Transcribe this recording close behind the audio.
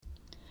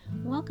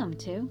welcome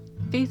to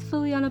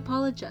Faithfully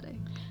Unapologetic.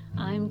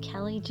 I'm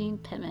Kelly Jean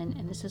Pittman,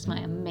 and this is my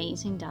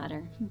amazing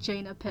daughter,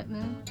 Jana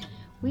Pittman.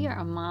 We are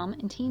a mom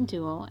and teen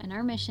duo, and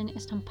our mission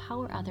is to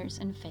empower others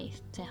in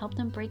faith to help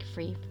them break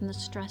free from the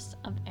stress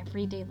of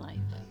everyday life.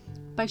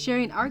 By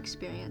sharing our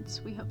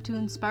experience, we hope to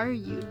inspire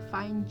you to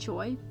find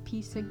joy,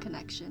 peace, and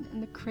connection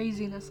in the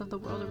craziness of the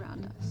world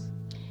around us.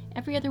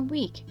 Every other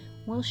week,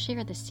 we'll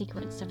share the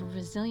secrets of a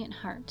resilient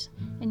heart,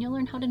 and you'll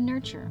learn how to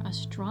nurture a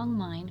strong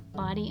mind,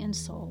 body, and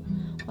soul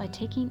while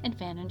taking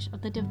advantage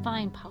of the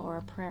divine power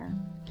of prayer.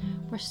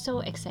 We're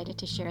so excited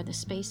to share this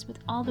space with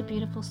all the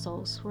beautiful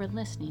souls who are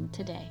listening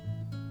today.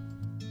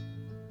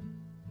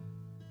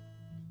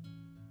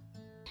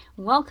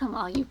 Welcome,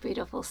 all you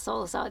beautiful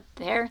souls out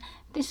there.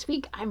 This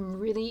week, I'm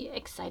really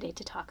excited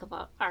to talk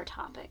about our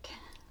topic.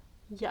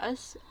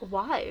 Yes?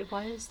 Why?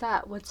 Why is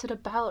that? What's it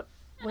about?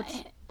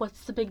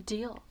 What's the big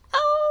deal?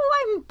 Oh,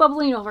 I'm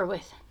bubbling over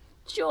with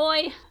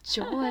joy.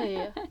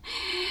 Joy.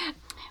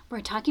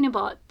 We're talking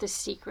about the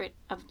secret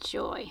of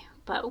joy,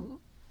 but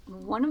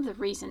one of the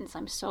reasons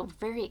I'm so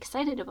very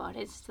excited about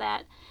it is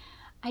that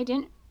I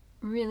didn't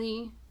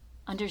really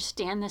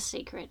understand the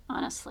secret,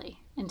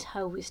 honestly,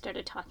 until we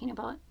started talking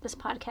about this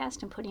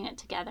podcast and putting it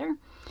together.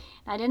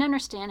 I didn't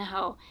understand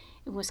how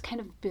it was kind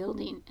of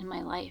building in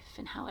my life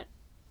and how it,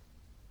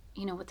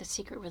 what the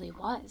secret really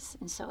was.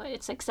 And so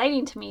it's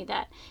exciting to me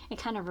that it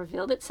kind of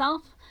revealed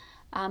itself,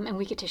 and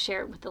we get to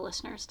share it with the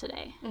listeners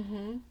today.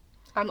 Mm-hmm.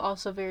 I'm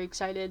also very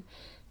excited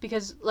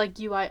because, like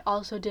you, I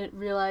also didn't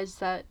realize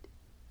that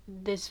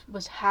this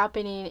was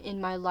happening in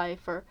my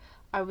life, or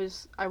I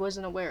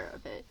wasn't aware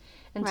of it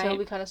until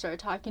we kind of started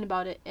talking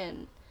about it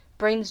and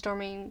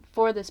brainstorming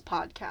for this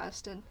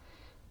podcast and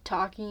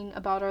talking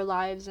about our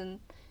lives and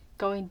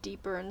going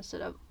deeper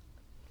instead of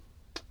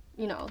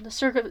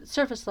the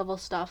surface level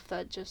stuff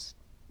that just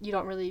you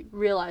don't really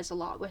realize a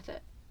lot with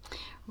it.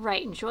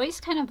 Right. And joy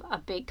is kind of a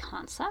big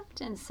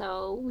concept. And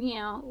so,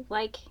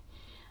 like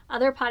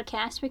other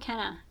podcasts, we kind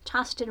of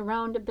tossed it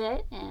around a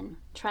bit and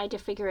tried to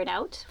figure it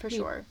out. For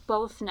sure. We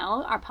both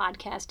know our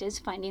podcast is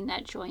finding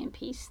that joy and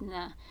peace in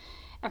the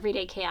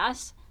everyday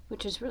chaos,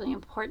 which is really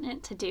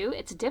important to do.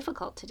 It's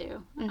difficult to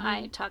do. Mm-hmm.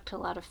 I talk to a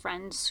lot of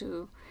friends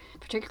who,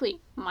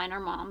 particularly mine are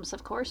moms,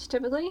 of course,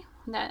 typically.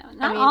 Not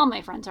all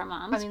my friends are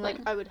moms.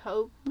 I would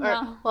hope.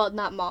 Well,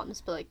 not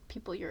moms, but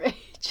people your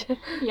age.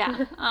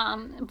 Yeah.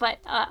 But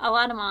a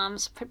lot of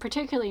moms,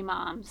 particularly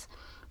moms,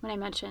 when I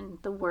mention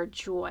the word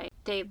joy,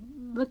 they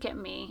look at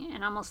me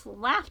and almost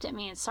laughed at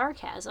me in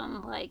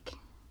sarcasm, like,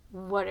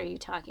 what are you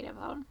talking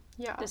about?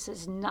 Yeah. This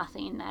is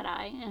nothing that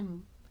I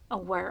am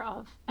aware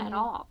of at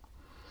all.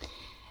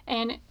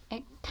 And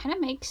it kind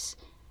of makes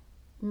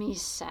me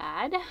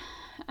sad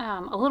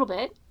a little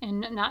bit, and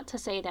not to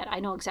say that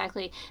I know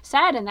exactly,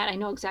 sad in that I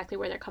know exactly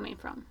where they're coming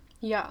from.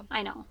 Yeah.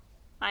 I know.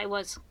 I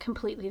was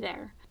completely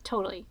there.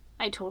 Totally.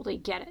 I totally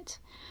get it.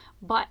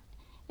 But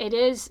it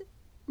is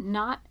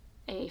not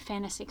a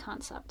fantasy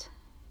concept.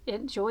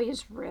 Joy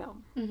is real.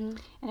 Mm-hmm.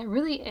 And it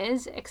really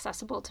is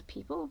accessible to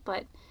people,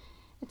 but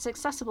it's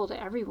accessible to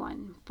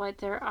everyone. But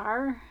there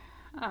are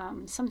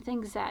some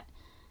things that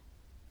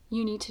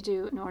you need to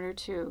do in order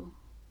to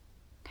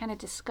kind of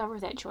discover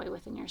that joy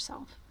within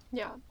yourself.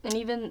 Yeah. And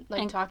even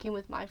talking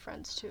with my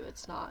friends too,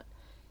 it's not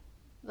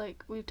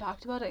we've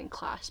talked about it in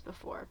class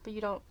before,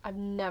 but I've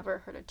never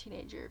heard a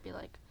teenager be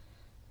like,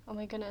 oh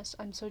my goodness,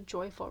 I'm so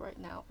joyful right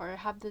now, or I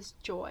have this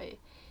joy.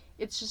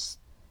 It's just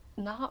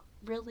not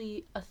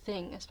really a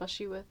thing,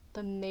 especially with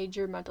the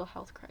major mental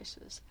health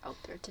crisis out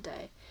there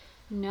today.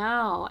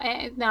 No.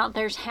 Now,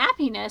 there's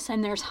happiness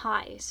and there's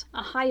highs.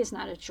 A high is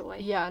not a joy.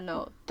 Yeah,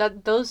 no.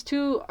 Those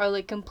two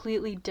are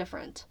completely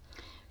different.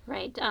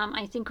 Right.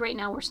 I think right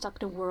now we're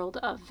stuck in a world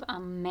of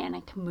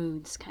manic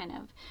moods, kind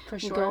of. For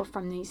sure. You go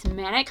from these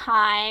manic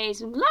highs,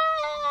 this is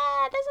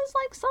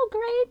so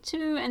great,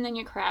 and then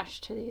you crash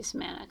to these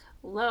manic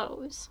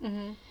lows.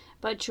 Mm-hmm.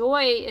 But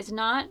joy is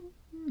not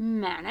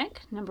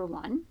manic, number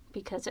one,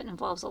 because it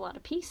involves a lot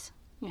of peace.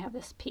 You have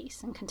this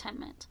peace and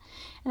contentment.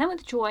 And then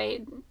with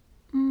joy,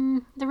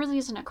 there really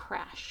isn't a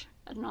crash.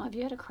 I don't know. Have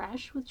you had a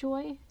crash with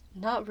joy?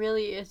 Not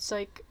really. It's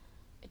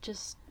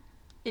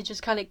it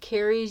just kind of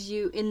carries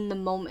you in the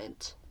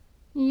moment.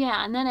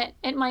 Yeah, and then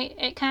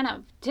it kind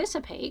of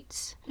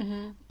dissipates,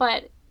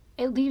 but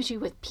it leaves you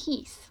with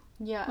peace.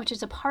 Yeah, which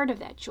is a part of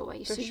that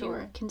joy. For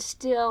sure. You can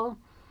still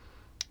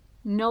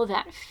know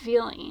that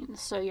feeling,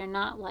 so you're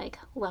not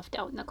left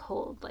out in the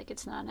cold.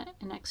 It's not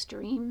an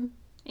extreme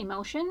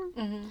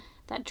emotion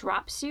that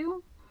drops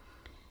you.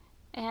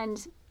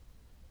 And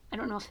I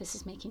don't know if this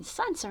is making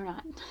sense or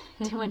not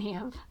to any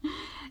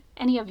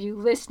of you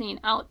listening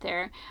out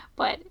there,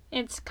 but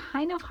it's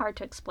kind of hard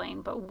to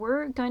explain. But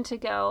we're going to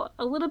go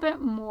a little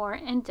bit more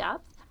in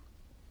depth.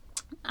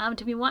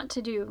 Do we want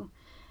to do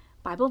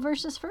Bible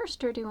verses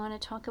first, or do you want to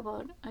talk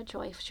about a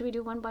joy? Should we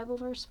do one Bible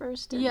verse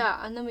first? Yeah,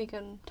 and then we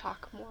can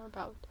talk more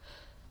about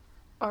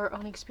our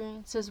own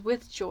experiences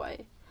with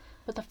joy.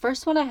 But the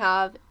first one I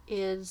have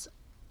is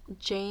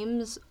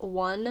James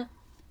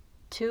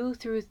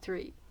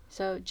 1:2-3.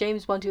 So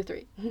James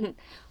 1:2-3,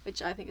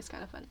 which I think is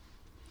kind of funny.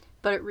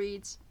 But it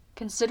reads,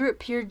 "Consider it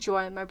pure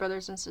joy, my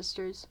brothers and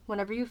sisters,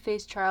 whenever you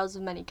face trials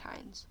of many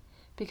kinds,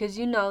 because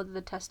you know that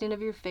the testing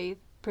of your faith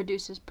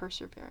produces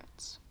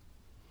perseverance."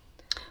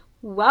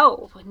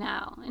 Whoa,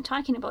 now, and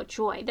talking about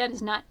joy, that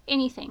is not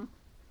anything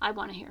I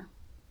want to hear.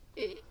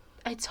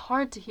 It's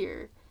hard to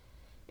hear.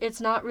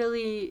 It's not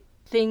really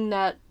a thing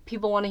that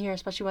people want to hear,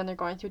 especially when they're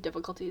going through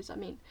difficulties. I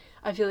mean,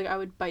 I feel like I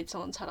would bite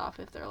someone's head off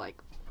if they're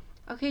like,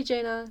 "Okay,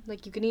 Jaina,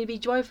 like, you need to be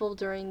joyful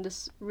during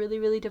this really,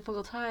 really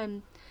difficult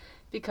time,"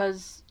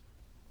 because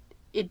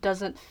it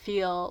doesn't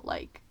feel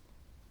like,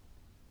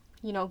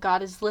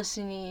 God is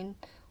listening,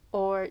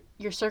 or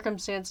your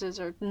circumstances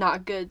are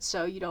not good,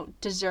 so you don't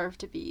deserve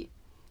to be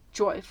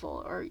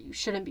joyful, or you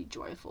shouldn't be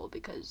joyful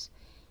because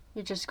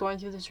you're just going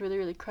through this really,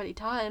 really cruddy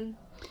time.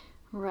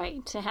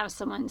 Right. To have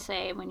someone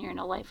say when you're in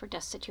a life or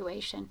death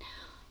situation,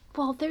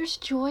 well, there's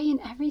joy in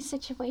every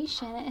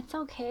situation. It's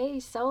okay.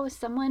 So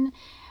someone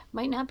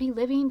might not be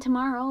living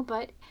tomorrow,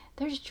 but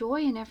there's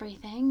joy in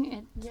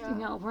everything.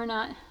 We're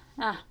not,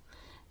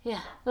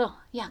 yeah, oh,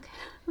 yuck.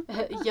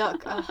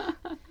 Yuck.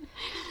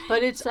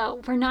 But it's...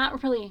 So we're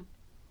not really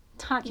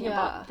talking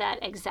about that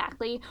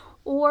exactly.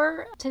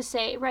 Or to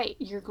say, right,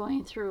 you're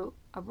going through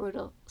a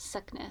brutal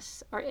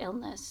sickness or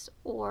illness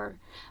or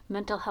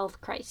mental health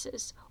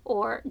crisis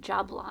or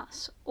job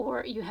loss,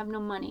 or you have no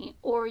money,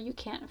 or you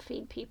can't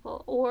feed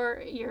people,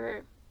 or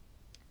your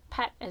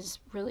pet is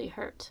really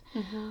hurt,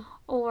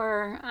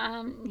 or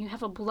you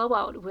have a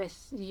blowout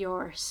with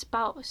your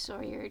spouse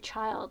or your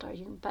child or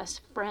your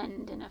best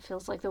friend, and it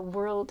feels like the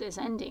world is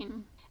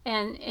ending.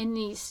 And in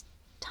these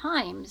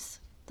times,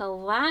 the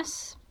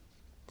last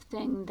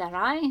thing that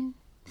I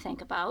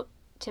think about,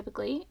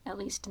 typically, at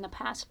least in the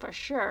past for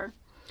sure,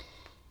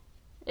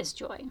 is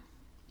joy.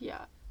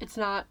 Yeah, it's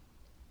not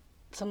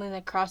something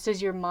that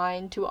crosses your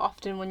mind too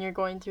often when you're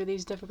going through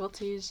these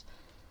difficulties.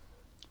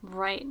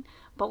 Right.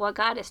 But what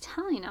God is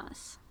telling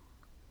us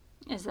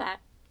is that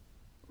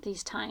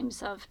these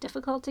times of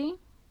difficulty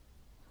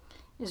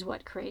is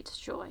what creates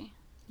joy.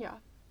 Yeah.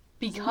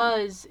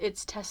 Because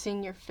it's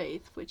testing your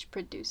faith, which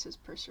produces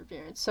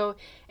perseverance. So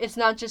it's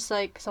not just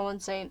like someone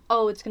saying,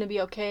 "Oh, it's going to be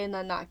okay," and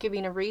then not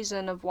giving a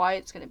reason of why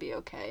it's going to be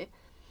okay.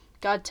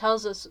 God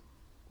tells us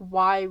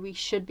why we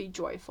should be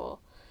joyful.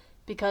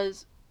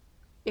 Because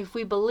if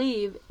we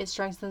believe, it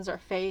strengthens our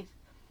faith,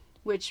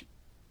 which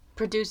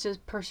produces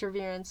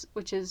perseverance,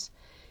 which is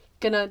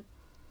going to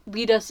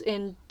lead us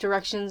in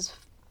directions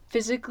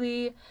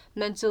physically,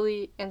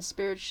 mentally, and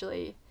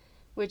spiritually,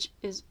 which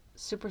is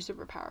super,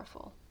 super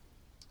powerful.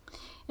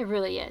 It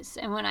really is.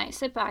 And when I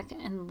sit back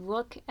and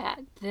look at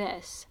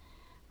this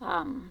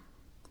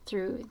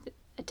through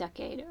a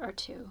decade or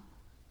two,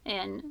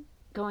 and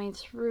going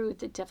through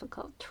the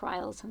difficult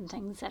trials and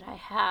things that I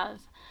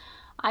have,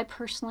 I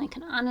personally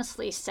can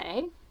honestly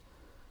say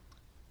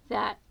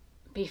that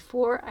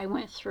before I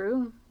went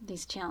through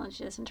these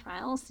challenges and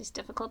trials, these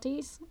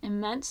difficulties,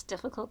 immense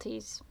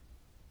difficulties,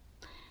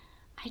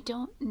 I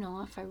don't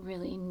know if I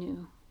really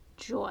knew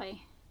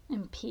joy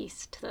and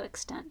peace to the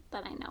extent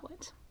that I know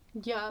it.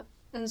 Yeah.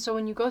 And so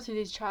when you go through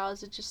these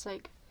trials, it's just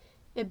like,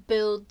 it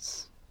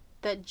builds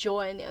that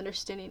joy and the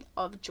understanding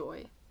of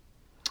joy.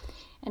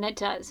 And it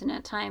does. And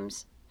at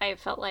times, I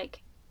felt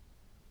like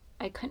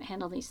I couldn't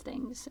handle these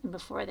things. And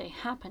before they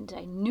happened,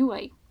 I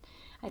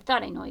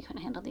thought I knew I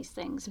couldn't handle these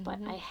things.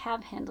 But I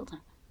have handled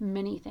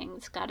many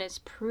things. God has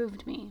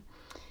proved me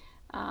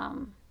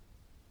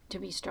to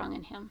be strong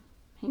in Him.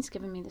 He's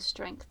given me the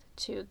strength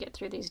to get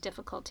through these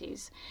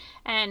difficulties.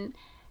 And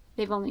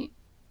they've only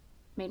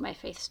made my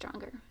faith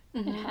stronger.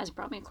 It has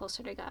brought me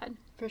closer to God.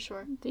 For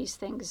sure. These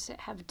things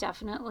have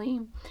definitely,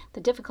 the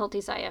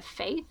difficulties I have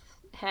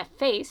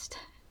faced,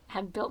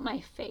 have built my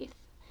faith.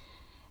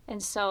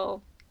 And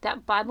so this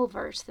Bible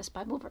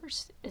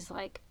verse is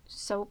like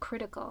so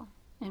critical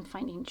in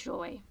finding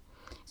joy.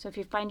 So if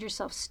you find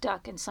yourself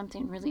stuck in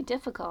something really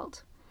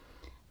difficult,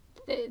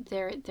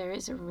 there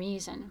is a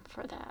reason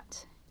for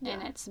that. Yeah.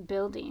 And it's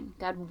building.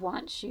 God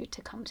wants you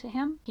to come to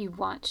Him. He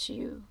wants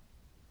you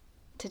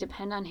to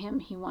depend on Him.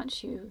 He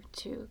wants you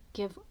to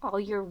give all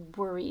your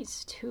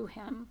worries to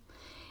Him.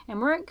 And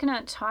we're going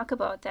to talk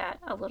about that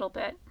a little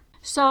bit.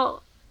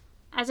 So,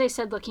 as I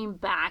said, looking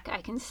back,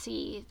 I can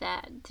see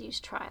that these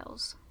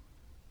trials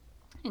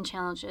and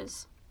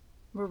challenges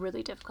were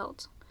really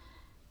difficult.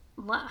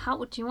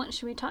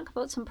 Should we talk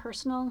about some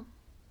personal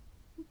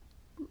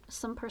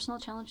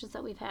challenges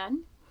that we've had?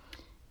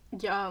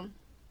 Yeah.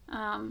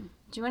 Do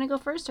you want to go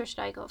first, or should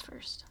I go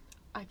first?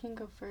 I can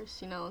go first.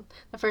 The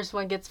first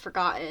one gets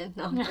forgotten.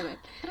 No, I'm kidding.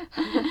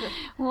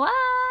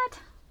 What?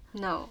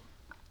 No.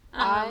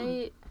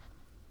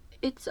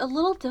 It's a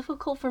little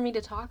difficult for me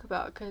to talk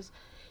about because,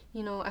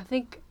 I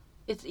think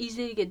it's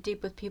easy to get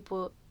deep with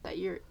people that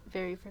you're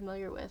very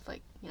familiar with.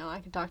 Like, I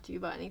can talk to you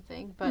about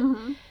anything. But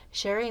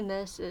sharing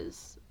this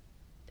is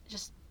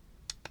just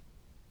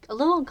a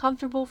little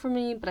uncomfortable for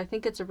me, but I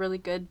think it's a really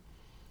good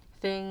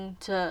thing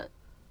to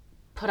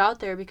put out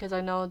there because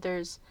I know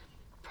there's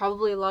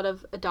probably a lot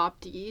of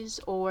adoptees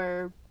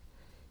or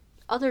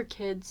other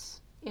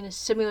kids in a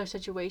similar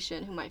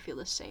situation who might feel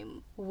the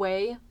same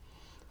way.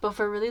 But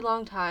for a really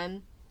long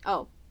time,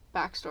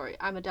 backstory,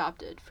 I'm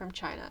adopted from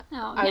China.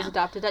 Oh, I was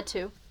adopted at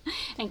 2.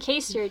 In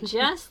case you're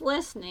just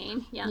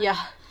listening, Yeah.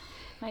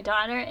 My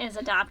daughter is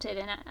adopted,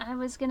 and I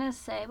was going to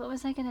say, what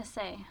was I going to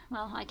say?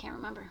 Well, I can't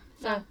remember.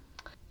 So. Yeah.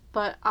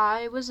 But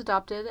I was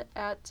adopted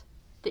at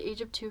the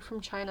age of 2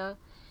 from China,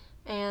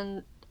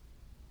 and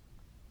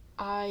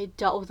I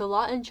dealt with a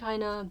lot in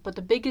China, but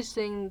the biggest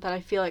thing that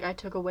I feel like I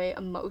took away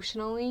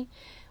emotionally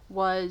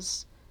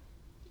was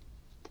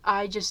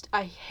I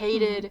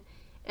hated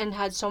and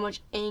had so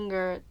much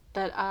anger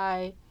that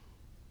I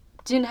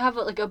didn't have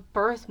a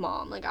birth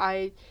mom. Like,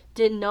 I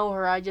didn't know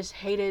her. I just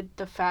hated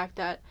the fact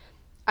that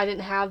I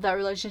didn't have that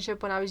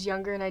relationship when I was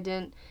younger, and I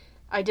didn't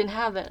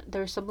have it.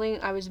 There was something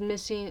I was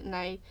missing, and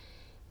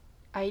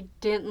I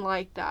didn't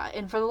like that.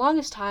 And for the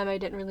longest time, I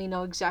didn't really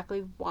know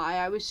exactly why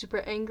I was super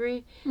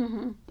angry.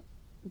 Mm-hmm.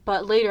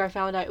 But later I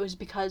found out it was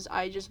because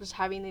I just was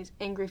having these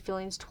angry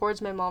feelings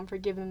towards my mom for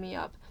giving me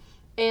up,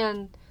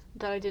 and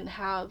that I didn't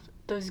have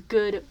those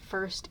good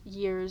first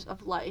years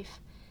of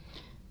life.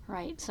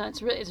 Right. So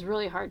it's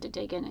really hard to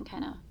dig in and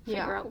kind of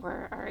figure out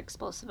where our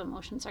explosive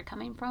emotions are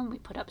coming from. We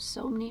put up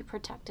so many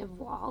protective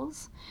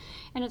walls,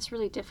 and it's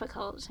really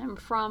difficult. And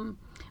from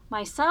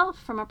myself,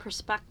 from a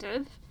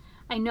perspective,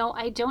 I know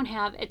I don't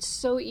have, it's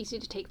so easy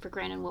to take for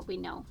granted what we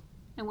know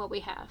and what we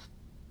have.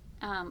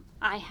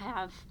 I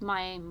have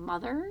my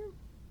mother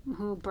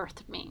who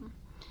birthed me,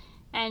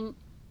 and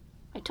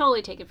I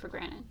totally take it for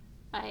granted.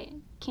 I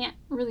can't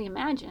really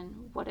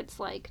imagine what it's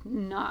like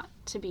not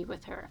to be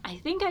with her. I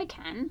think I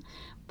can,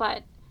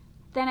 but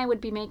then I would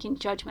be making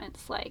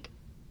judgments like,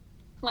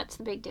 what's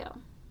the big deal?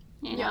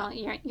 You know,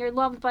 you're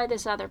loved by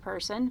this other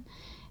person.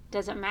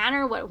 Doesn't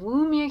matter what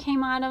womb you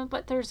came out of,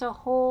 but there's a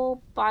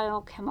whole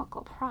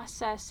biochemical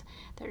process.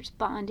 There's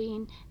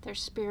bonding,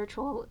 there's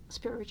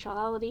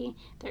spirituality,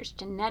 there's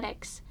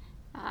genetics.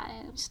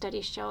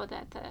 Studies show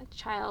that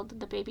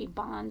the baby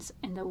bonds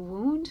in the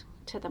wound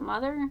to the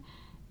mother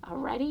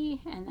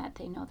already, and that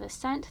they know the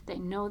scent. They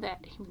know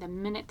that the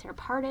minute they're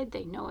parted,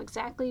 they know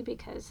exactly,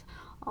 because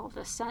all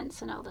the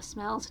scents and all the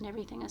smells and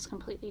everything is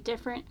completely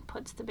different.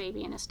 Puts the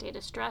baby in a state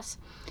of stress.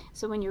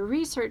 So when you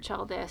research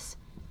all this,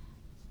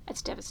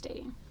 it's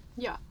devastating.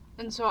 Yeah.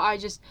 And so I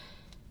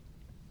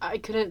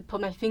couldn't put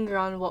my finger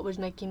on what was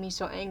making me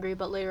so angry,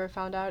 but later I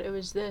found out it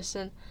was this,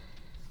 and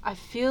I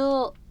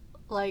feel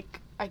like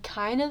I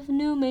kind of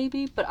knew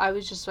maybe, but I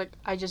was just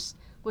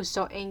was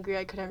so angry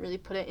I couldn't really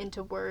put it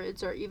into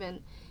words or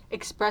even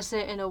express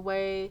it in a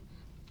way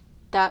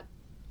that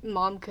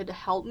Mom could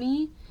help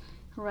me.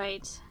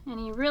 Right.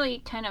 And you really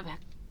kind of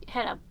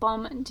had a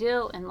bum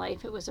deal in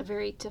life. It was a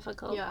very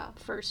difficult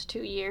first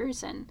 2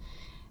 years, and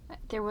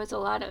there was a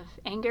lot of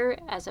anger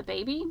as a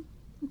baby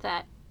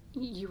that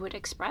you would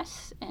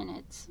express, and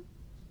it's,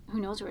 who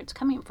knows where it's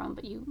coming from,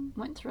 but you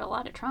went through a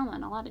lot of trauma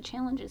and a lot of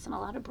challenges and a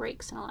lot of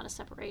breaks and a lot of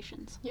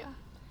separations. Yeah.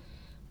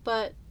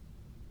 But,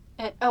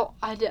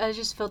 I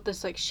just felt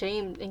this,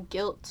 shame and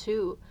guilt,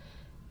 too,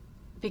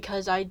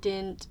 because I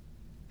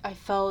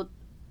felt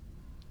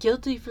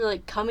guilty for,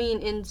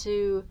 coming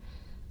into,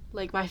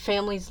 my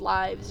family's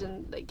lives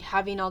and,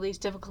 having all these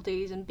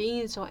difficulties and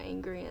being so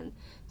angry and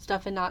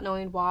stuff and not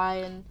knowing why,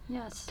 and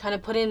kind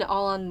of putting it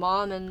all on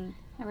Mom. And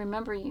I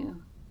remember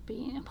you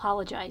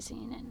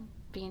apologizing and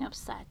being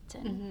upset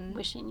and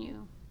wishing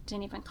you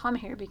didn't even come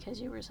here because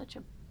you were such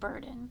a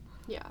burden.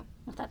 Yeah.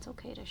 If that's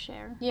okay to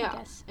share, I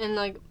guess.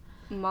 And,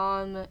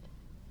 Mom,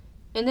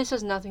 and this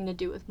has nothing to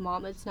do with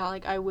Mom. It's not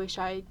like I wish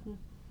I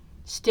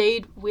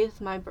stayed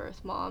with my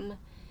birth mom.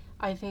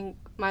 I think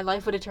my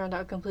life would have turned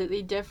out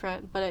completely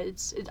different, but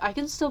I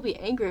can still be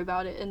angry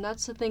about it. And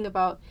that's the thing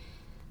about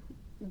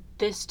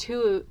this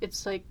too.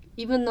 It's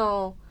even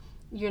though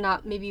you're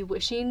not maybe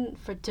wishing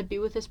to be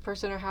with this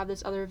person or have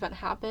this other event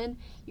happen,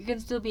 you can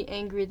still be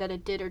angry that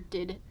it did or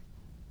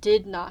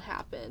did not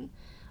happen.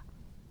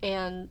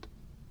 And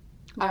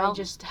I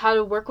just had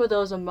to work with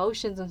those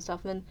emotions and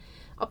stuff. And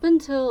not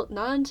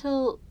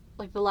until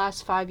the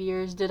last 5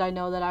 years did I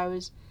know that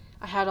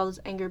I had all this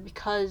anger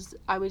because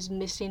I was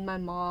missing my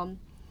mom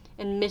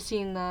and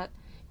missing that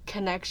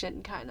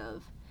connection, kind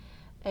of.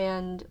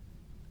 And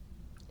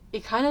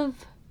it kind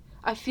of,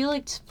 I feel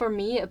like for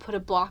me, it put a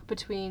block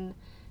between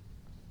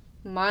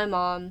my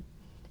mom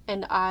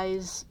and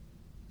I's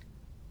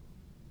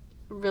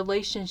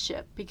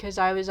relationship, because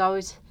I was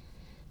always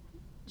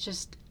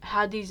just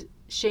had these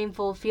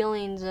shameful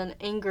feelings and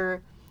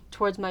anger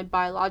towards my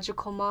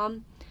biological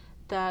mom,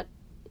 that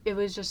it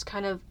was just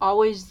kind of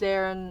always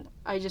there, and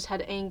I just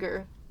had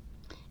anger.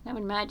 I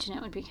would imagine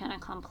it would be kind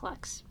of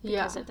complex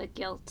because of the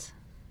guilt.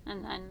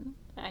 And then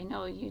I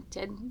know you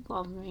did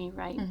love me,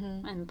 right?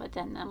 Mm-hmm. But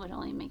then that would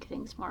only make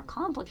things more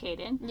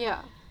complicated.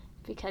 Yeah.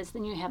 Because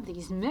then you have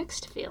these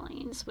mixed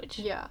feelings, which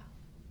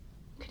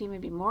could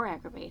even be more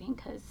aggravating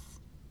because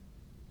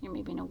you're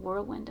maybe in a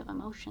whirlwind of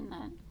emotion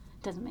that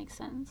doesn't make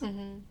sense.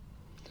 Mm-hmm.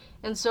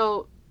 And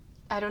so,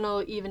 I don't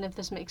know even if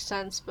this makes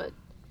sense, but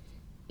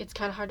it's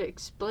kind of hard to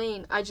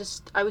explain. I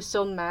was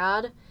so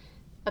mad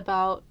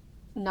about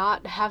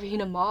not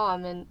having a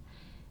mom, and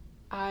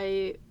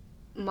I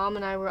Mom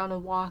and I were on a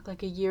walk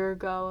like a year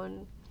ago,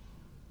 and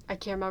I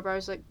can't remember, I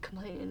was like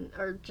complaining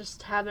or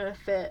just having a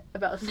fit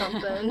about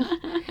something.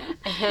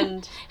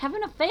 And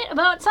having a fit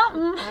about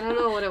something. I don't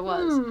know what it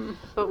was.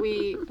 But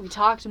we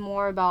talked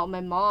more about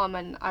my mom,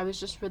 and I was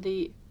just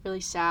really, really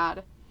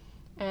sad.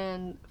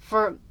 And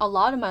for a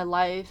lot of my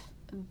life,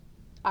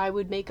 I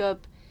would make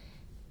up,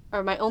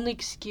 or my only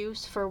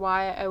excuse for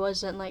why I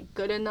wasn't like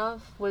good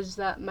enough was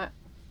that my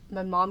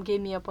mom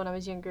gave me up when I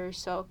was younger.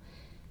 So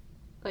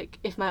like,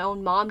 if my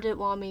own mom didn't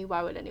want me,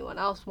 why would anyone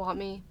else want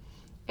me?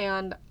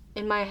 And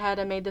in my head,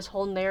 I made this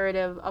whole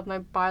narrative of my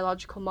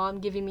biological mom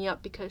giving me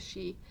up because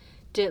she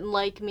didn't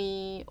like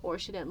me or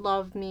she didn't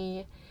love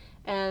me.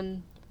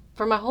 And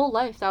for my whole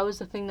life, that was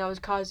the thing that was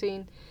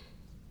causing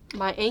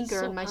my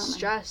anger and my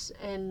stress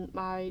and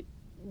my,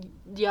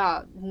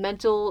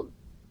 mental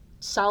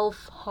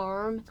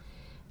self-harm.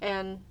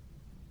 And,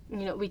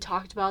 we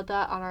talked about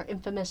that on our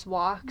infamous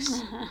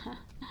walks.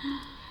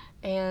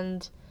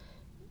 And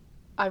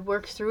I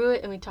worked through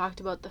it, and we talked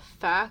about the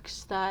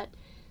facts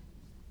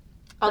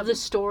of the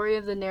story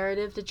of the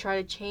narrative to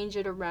try to change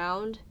it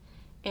around,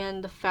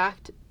 and the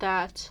fact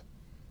that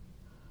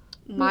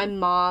my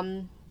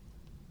mom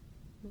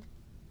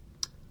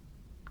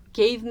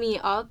gave me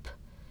up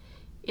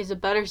is a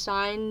better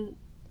sign.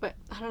 But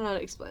I don't know how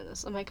to explain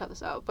this. I might cut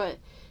this out, but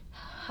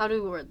how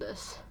do we word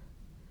this?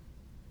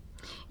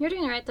 You're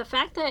doing it right. The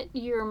fact that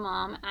your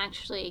mom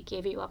actually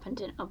gave you up and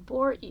didn't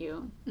abort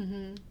you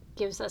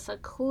gives us a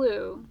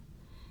clue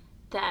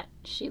that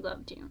she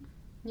loved you.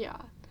 Yeah,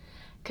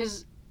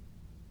 because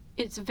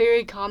it's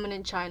very common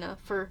in China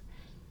for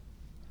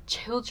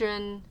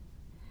children,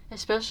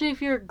 especially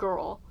if you're a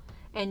girl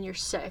and you're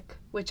sick,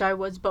 which I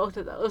was both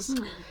of those.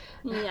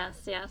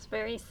 yes,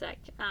 very sick,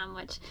 which I don't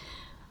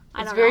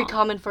know. It's very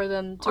common for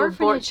them to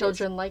abort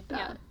children like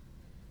that. Yeah.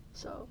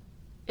 So,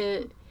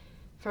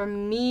 for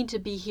me to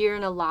be here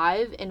and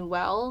alive and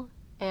well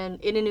and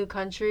in a new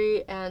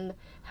country and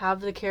have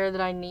the care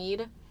that I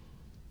need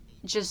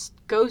just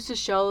goes to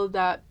show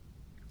that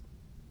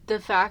the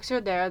facts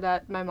are there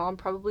that my mom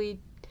probably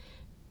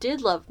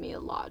did love me a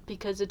lot,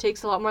 because it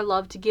takes a lot more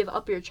love to give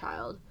up your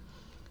child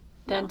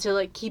than to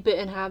like keep it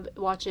and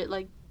watch it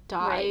like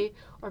die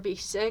or be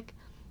sick.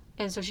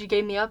 And so she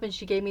gave me up and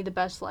she gave me the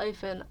best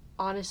life, and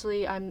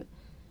honestly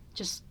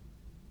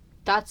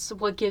that's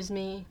what gives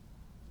me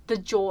the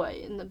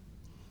joy and the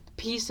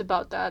peace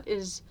about that,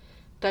 is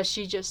that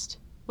she just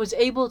was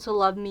able to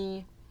love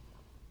me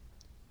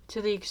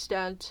to the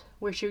extent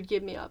where she would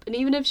give me up. And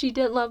even if she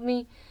didn't love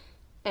me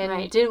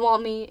and didn't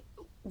want me,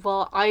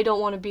 well, I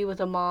don't want to be with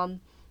a mom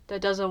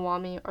that doesn't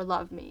want me or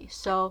love me.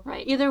 So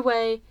either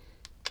way,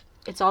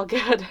 it's all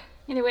good.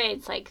 Either way,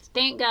 it's like,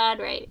 thank God,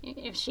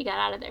 if she got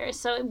out of there.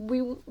 So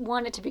we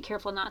wanted to be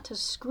careful not to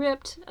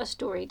script a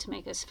story to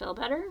make us feel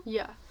better.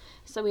 Yeah.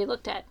 So we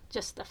looked at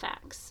just the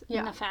facts. Yeah.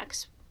 And the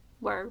facts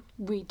where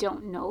we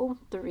don't know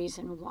the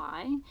reason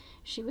why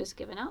she was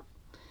given up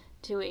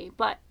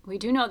but we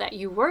do know that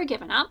you were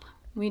given up.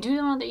 We do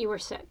know that you were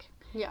sick.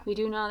 Yeah. We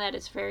do know that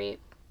it's very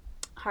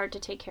hard to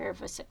take care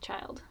of a sick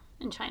child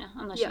in China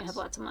unless you have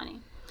lots of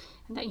money,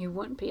 and that you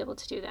wouldn't be able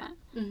to do that.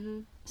 Mm-hmm.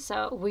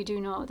 So we do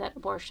know that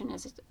abortion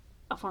is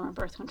a form of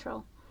birth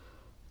control,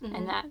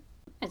 and that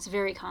it's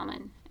very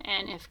common.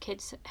 And if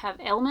kids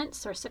have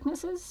ailments or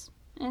sicknesses,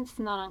 it's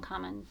not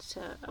uncommon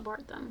to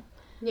abort them.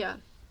 Yeah.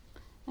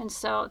 And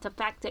so the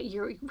fact that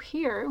you're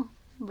here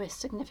with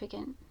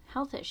significant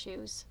health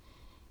issues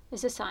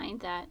is a sign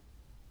that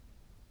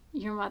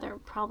your mother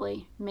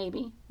probably,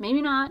 maybe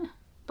not,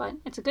 but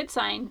it's a good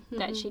sign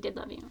that she did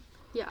love you.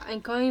 Yeah,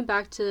 and going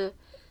back to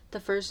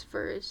the first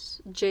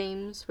verse,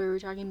 James, where we were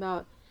talking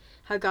about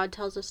how God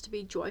tells us to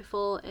be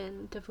joyful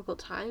in difficult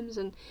times,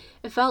 and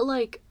it felt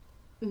like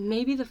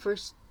maybe the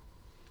first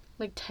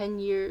 10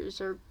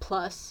 years or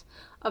plus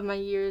of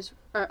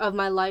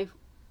my life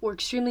were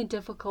extremely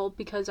difficult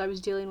because I was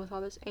dealing with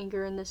all this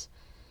anger and this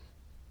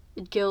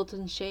guilt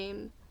and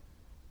shame.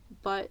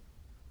 But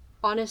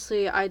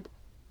honestly,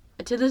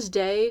 to this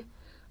day,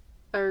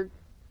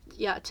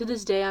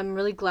 I'm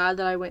really glad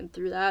that I went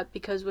through that,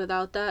 because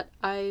without that,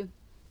 I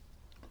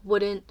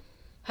wouldn't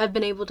have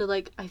been able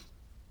to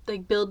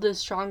build this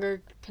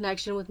stronger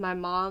connection with my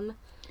mom.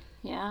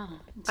 Yeah,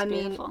 it's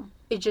beautiful.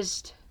 It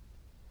just,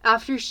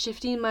 after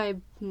shifting my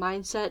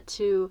mindset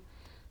to,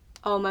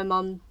 oh,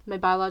 my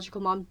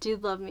biological mom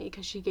did love me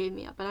because she gave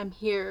me up and I'm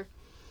here,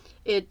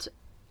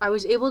 I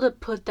was able to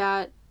put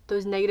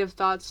those negative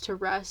thoughts to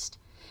rest.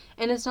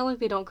 And it's not like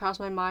they don't cross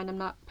my mind. I'm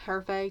not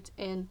perfect,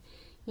 and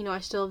I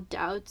still have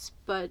doubts,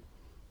 but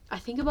I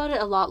think about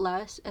it a lot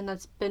less, and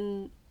that's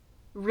been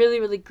really,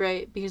 really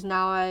great, because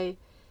now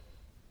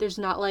there's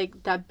not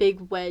that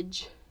big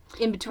wedge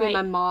in between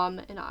my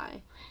mom and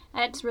I.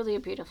 It's really a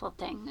beautiful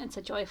thing. It's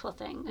a joyful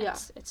thing. Yeah.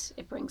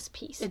 It brings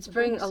peace. It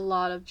brings a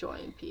lot of joy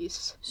and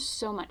peace.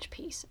 So much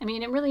peace. I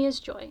mean, it really is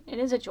joy. It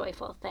is a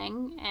joyful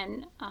thing,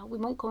 and we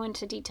won't go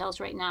into details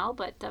right now,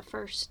 but the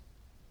first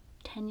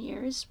 10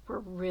 years were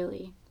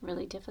really,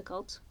 really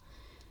difficult.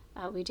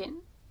 We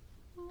didn't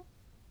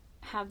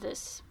have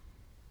this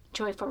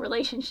joyful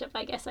relationship,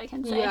 I guess I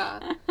can say.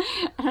 Yeah.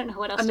 I don't know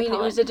what else to call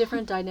it was a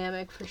different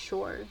dynamic for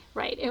sure.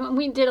 Right. And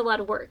we did a lot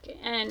of work,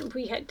 and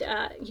we had,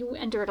 you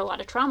endured a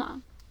lot of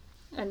trauma,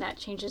 and that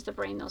changes the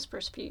brain those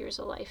first few years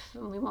of life.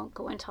 And we won't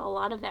go into a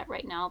lot of that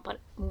right now, but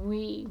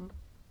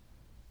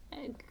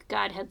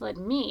God had led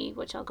me,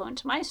 which I'll go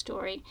into my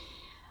story,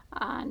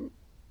 on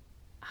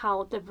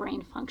how the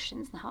brain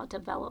functions and how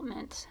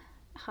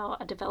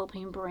a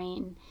developing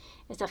brain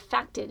is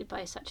affected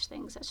by such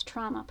things as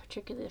trauma,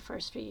 particularly the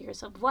first few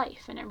years of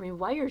life. And it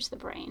rewires the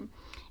brain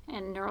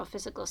and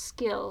neurophysical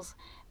skills,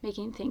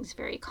 making things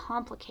very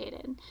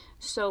complicated.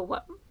 So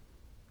what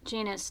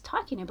Jana's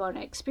talking about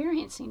and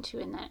experiencing too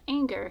in that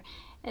anger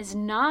is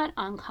not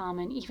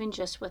uncommon, even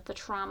just with the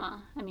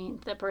trauma. I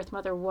mean, the birth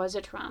mother was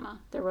a trauma.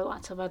 There were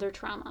lots of other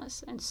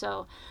traumas. And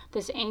so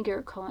this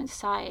anger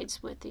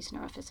coincides with these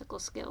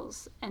neurophysical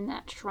skills and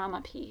that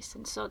trauma piece.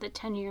 And so the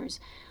 10 years,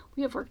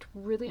 we have worked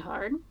really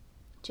hard.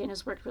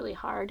 Jana's worked really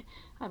hard.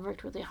 I've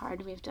worked really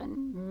hard. We've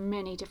done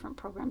many different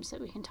programs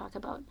that we can talk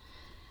about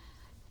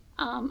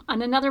on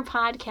another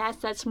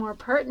podcast that's more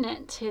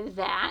pertinent to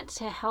that,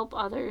 to help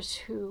others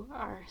who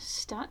are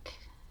stuck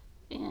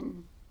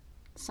in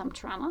some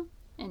trauma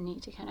and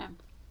need to kind of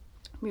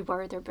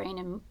rewire their brain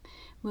and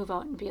move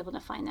out and be able to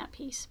find that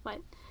peace.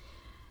 But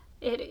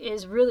it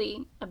is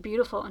really a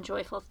beautiful and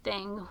joyful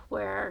thing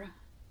where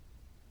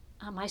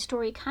my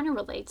story kind of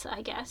relates,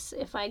 I guess.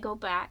 If I go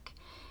back,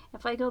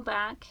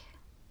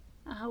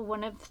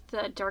 one of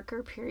the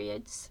darker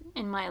periods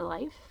in my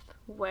life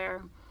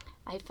where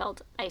I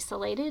felt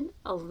isolated,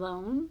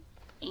 alone,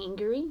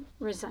 angry,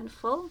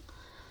 resentful,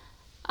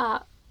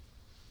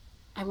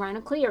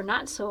 ironically or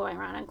not so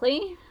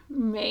ironically,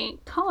 may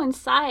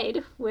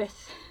coincide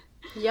with...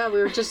 Yeah, we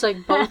were just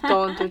like both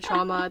going through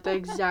trauma at the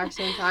exact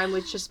same time,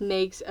 which just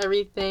makes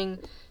everything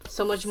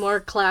so much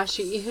more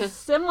clashy.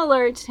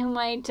 Similar to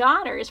my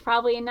daughters,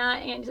 probably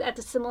not at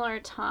the similar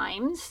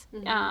times.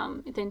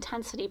 Mm-hmm. The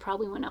intensity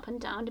probably went up and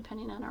down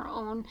depending on our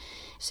own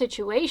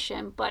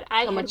situation. But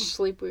how much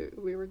sleep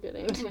we were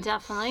getting.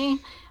 Definitely.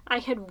 I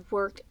had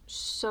worked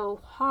so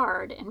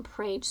hard and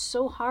prayed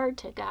so hard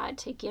to God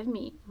to give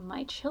me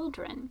my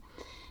children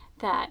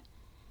that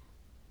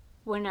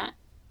when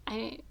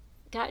I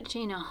got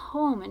Jana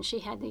home and she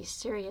had these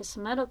serious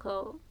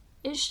medical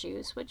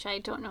issues, which I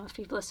don't know if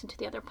you've listened to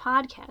the other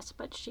podcast,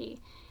 but she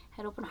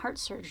had open heart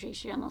surgery.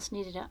 She almost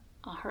needed a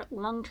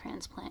heart-lung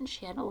transplant.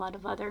 She had a lot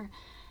of other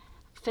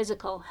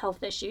physical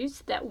health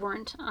issues that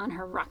weren't on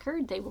her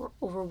record. They were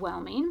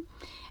overwhelming.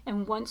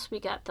 And once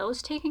we got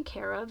those taken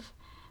care of,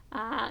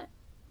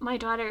 my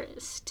daughter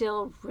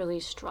still really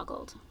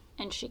struggled.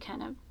 And she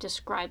kind of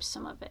described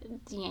some of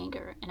it, the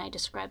anger. And I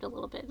described a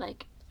little bit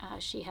like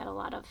she had a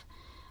lot of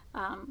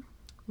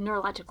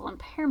neurological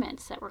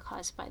impairments that were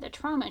caused by the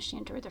trauma she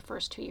endured the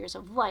first 2 years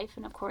of life.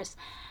 And of course,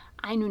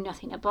 I knew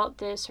nothing about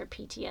this, or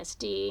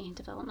PTSD,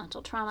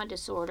 developmental trauma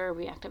disorder,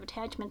 reactive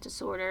attachment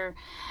disorder,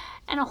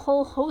 and a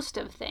whole host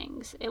of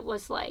things. It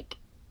was like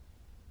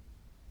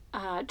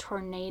a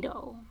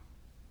tornado,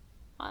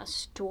 a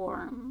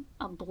storm,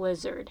 a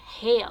blizzard,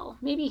 hail,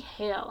 maybe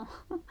hail,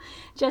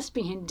 just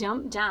being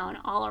dumped down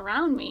all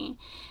around me.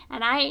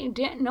 And I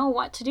didn't know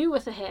what to do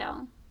with the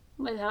hail.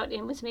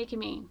 It was making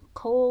me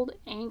cold,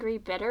 angry,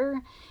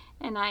 bitter,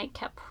 and I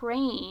kept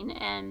praying,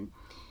 and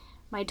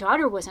my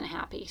daughter wasn't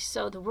happy.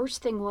 So the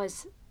worst thing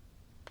was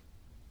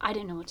I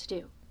didn't know what to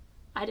do.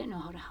 I didn't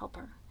know how to help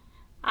her.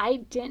 I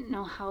didn't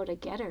know how to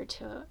get her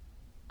to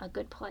a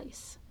good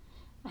place,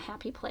 a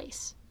happy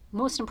place.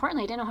 Most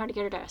importantly, I didn't know how to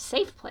get her to a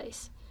safe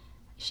place.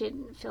 She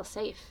didn't feel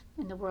safe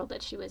in the world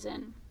that she was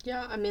in.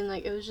 Yeah, I mean,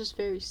 like, it was just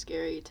very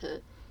scary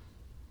to,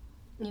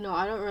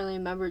 I don't really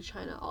remember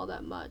China all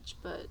that much,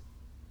 but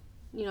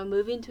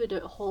moving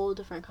to a whole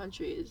different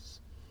country is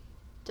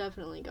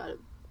definitely got to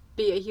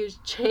be a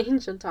huge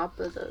change on top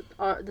of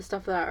the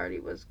stuff that I already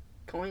was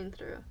going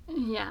through.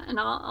 Yeah, and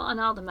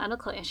all the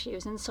medical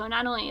issues. And so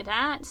not only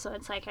that, so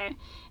it's like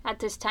at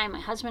this time,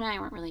 my husband and I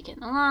weren't really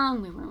getting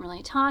along. We weren't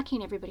really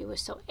talking. Everybody was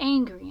so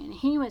angry, and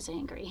he was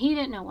angry. He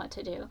didn't know what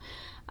to do.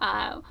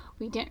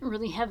 We didn't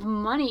really have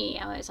money.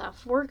 I was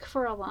off work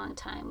for a long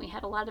time. We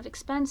had a lot of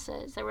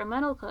expenses. There were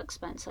medical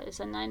expenses.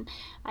 And then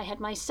I had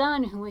my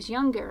son who was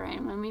younger.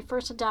 And when we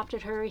first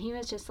adopted her, he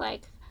was just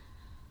like,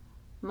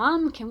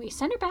 Mom, can we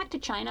send her back to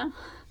China?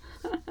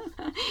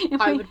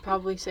 I would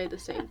probably say the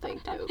same thing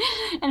too.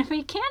 And if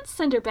we can't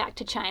send her back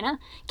to China,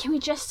 can we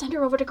just send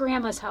her over to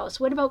Grandma's house?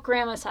 What about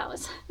Grandma's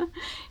house?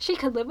 She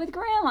could live with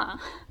Grandma.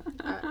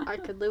 I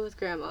could live with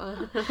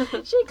Grandma.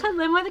 She could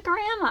live with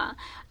Grandma.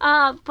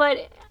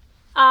 But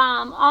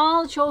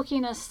all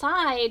joking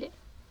aside,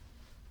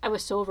 I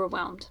was so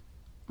overwhelmed.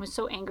 I was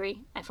so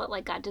angry. I felt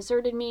like God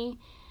deserted me.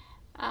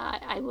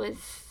 I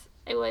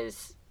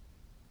was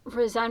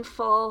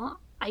resentful.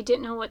 I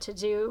didn't know what to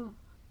do.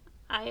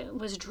 I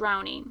was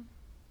drowning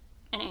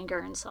in anger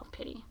and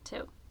self-pity,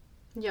 too.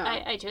 Yeah.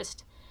 I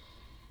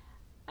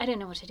didn't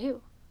know what to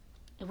do.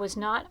 It was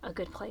not a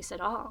good place at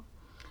all.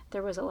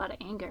 There was a lot of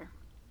anger.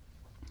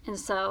 And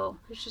so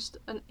it's just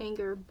an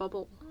anger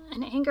bubble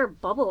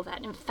that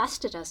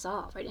infested us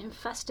all, right? It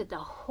infested the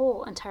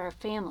whole entire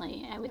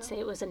family. I would say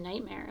it was a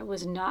nightmare. It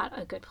was not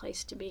a good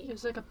place to be. It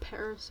was like a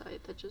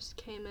parasite that just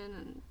came in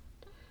and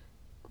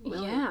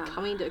really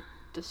coming to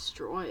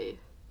destroy.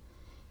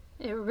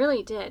 It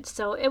really did.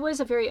 So it was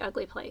a very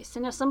ugly place.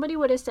 And if somebody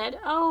would have said,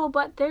 oh,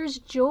 but there's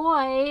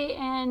joy,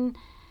 and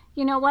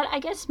you know what? I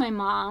guess my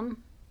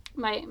mom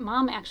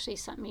actually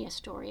sent me a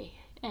story,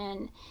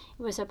 and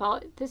it was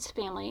about this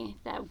family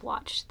that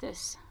watched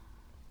these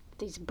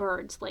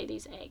birds lay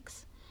these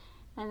eggs.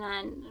 And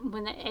then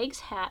when the eggs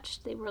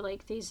hatched, they were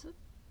like these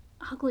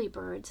ugly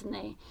birds, and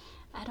they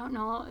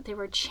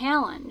were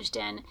challenged,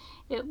 and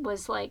it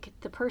was like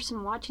the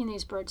person watching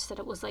these birds said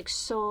it was like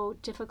so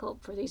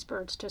difficult for these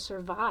birds to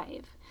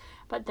survive.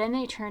 But then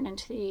they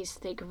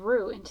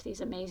grew into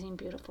these amazing,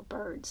 beautiful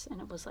birds, and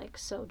it was like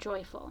so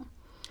joyful.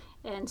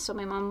 And so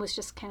my mom was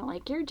just kind of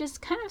like, you're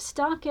just kind of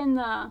stuck in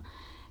the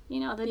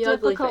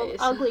difficult,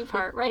 ugly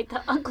part, right?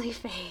 The ugly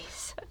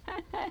phase.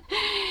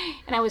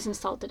 And I was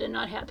insulted and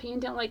not happy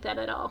and didn't like that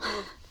at all.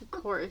 Of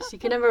course. You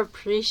can never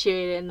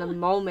appreciate it in the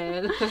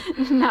moment.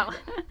 No.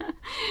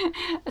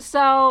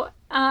 So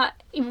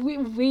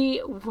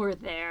we were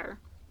there.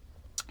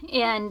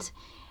 And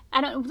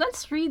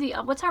let's read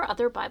what's our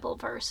other Bible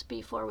verse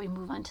before we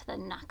move on to the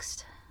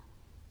next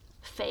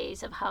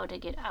phase of how to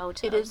get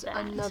out of that. It is that.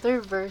 Another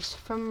verse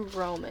from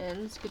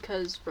Romans,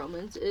 because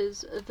Romans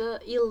is the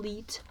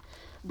elite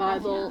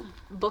Bible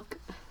book.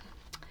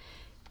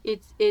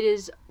 It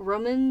is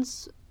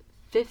Romans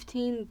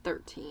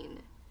 15:13.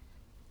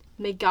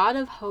 May the God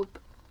of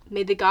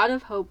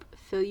hope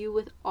fill you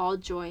with all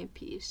joy and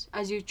peace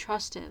as you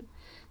trust him,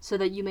 so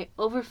that you may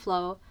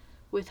overflow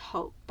with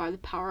hope by the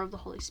power of the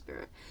Holy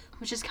Spirit.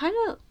 Which is kind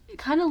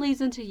of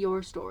leads into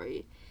your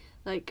story.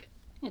 Like,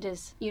 it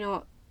is. You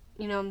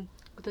know,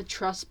 the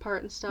trust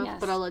part and stuff,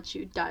 but I'll let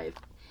you dive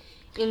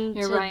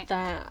into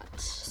that.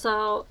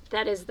 So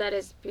that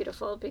is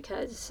beautiful,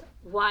 because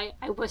why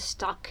I was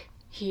stuck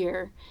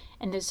here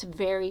in this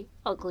very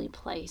ugly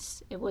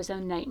place. It was a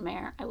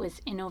nightmare. I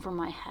was in over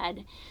my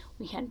head.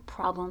 We had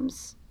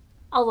problems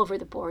all over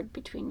the board,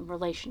 between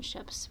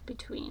relationships,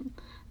 between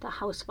the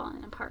house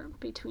falling apart,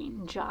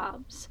 between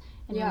jobs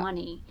and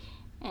money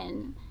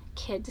and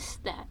kids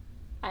that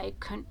I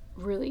couldn't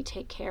really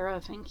take care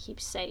of and keep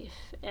safe,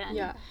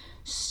 and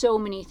so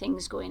many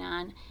things going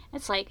on.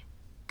 It's like,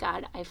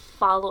 God, I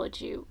followed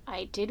you.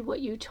 I did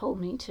what you told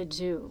me to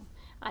do.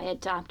 I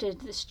adopted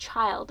this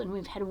child, and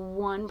we've had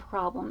one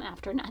problem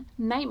after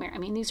nightmare. I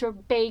mean, these were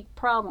big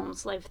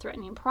problems,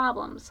 life-threatening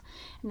problems,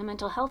 and the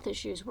mental health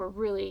issues were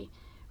really,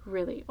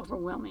 really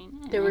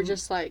overwhelming. They were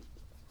just like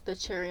the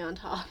cherry on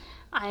top.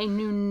 I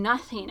knew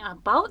nothing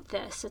about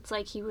this. It's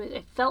like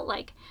it felt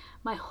like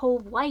my whole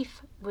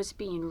life was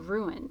being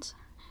ruined.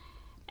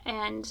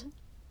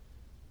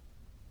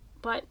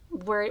 But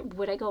where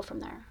would I go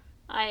from there?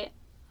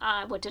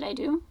 What did I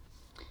do?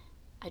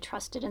 I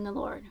trusted in the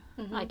Lord.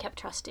 Mm-hmm. I kept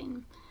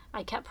trusting.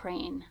 I kept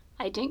praying.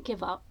 I didn't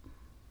give up.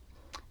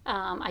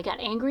 I got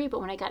angry, but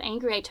when I got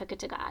angry, I took it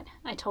to God.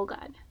 I told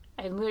God.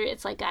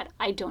 It's like, God,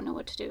 I don't know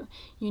what to do.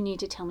 You need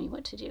to tell me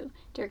what to do.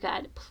 Dear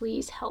God,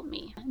 please help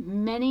me.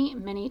 Many,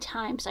 many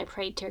times I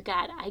prayed, dear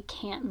God, I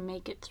can't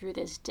make it through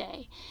this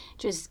day.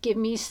 Just give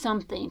me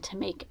something to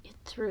make it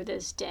through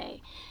this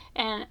day.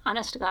 And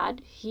honest to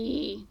God,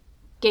 he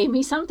gave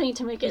me something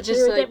to make it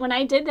through. Like, when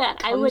I did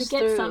that, I would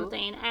get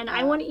something, and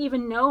I wouldn't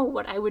even know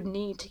what I would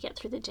need to get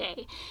through the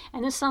day.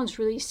 And this sounds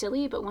really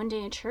silly, but one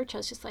day in church, I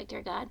was just like,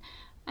 dear God,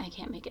 I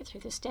can't make it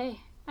through this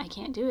day. I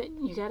can't do it.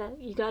 You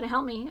gotta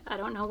help me. I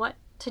don't know what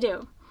to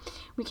do.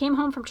 We came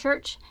home from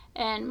church,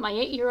 and my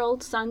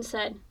 8-year-old son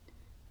said,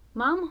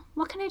 Mom,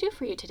 what can I do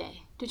for you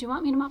today? Did you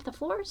want me to mop the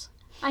floors?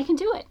 I can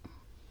do it.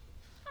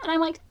 And I'm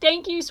like,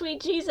 thank you,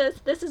 sweet Jesus.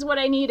 This is what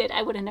I needed.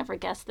 I would have never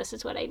guessed this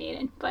is what I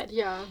needed. But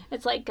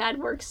it's like God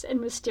works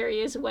in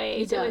mysterious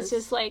ways. It was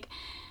just like,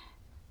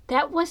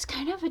 that was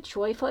kind of a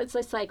joyful, it's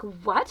just like,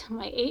 what?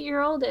 My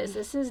 8-year-old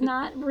this is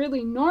not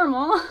really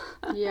normal.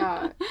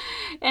 Yeah.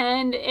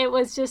 And it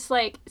was just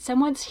like,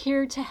 someone's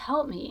here to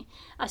help me.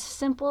 A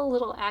simple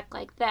little act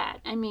like that.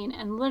 I mean,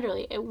 and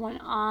literally it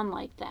went on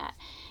like that.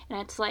 And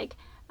it's like,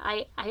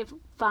 I've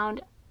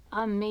found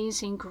an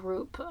amazing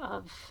group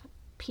of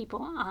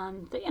people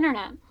on the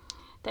internet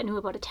that knew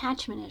about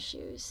attachment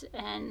issues,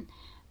 and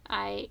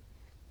I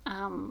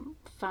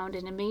found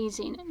an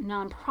amazing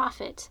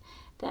nonprofit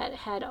that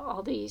had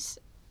all these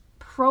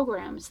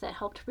programs that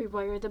helped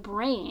rewire the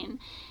brain,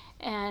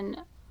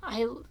 and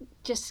I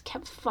just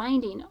kept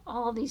finding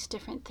all these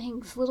different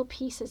things, little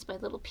pieces by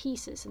little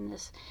pieces, in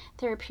this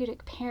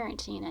therapeutic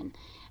parenting, and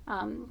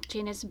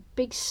Jana's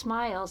big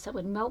smiles that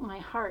would melt my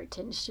heart,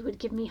 and she would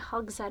give me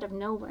hugs out of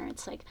nowhere.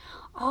 It's like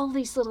all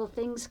these little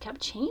things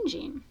kept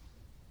changing.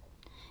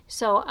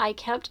 So I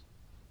kept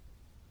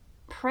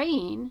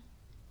praying,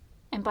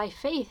 and by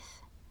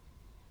faith,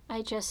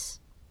 I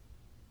just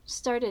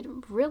started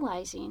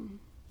realizing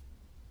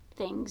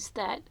things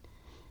that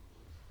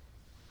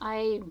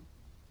I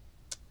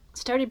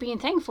started being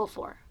thankful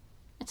for.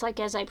 It's like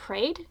as I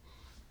prayed,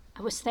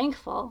 I was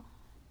thankful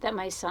that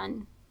my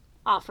son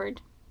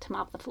offered to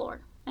mop the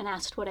floor and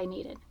asked what I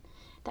needed.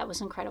 That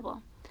was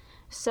incredible.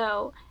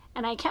 So,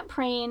 and I kept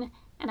praying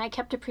and I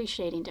kept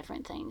appreciating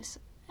different things.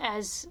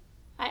 As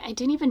I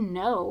didn't even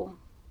know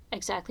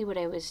exactly what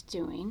I was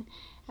doing.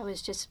 I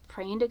was just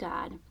praying to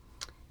God.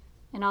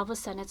 And all of a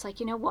sudden it's like,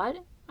 you know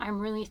what? I'm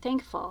really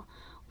thankful.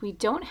 We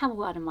don't have a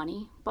lot of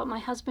money, but my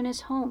husband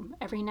is home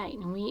every night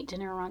and we eat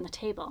dinner around the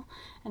table.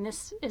 And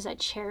this is a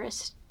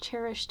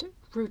cherished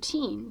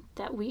routine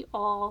that we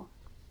all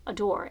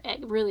adore.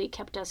 It really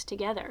kept us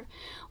together.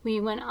 We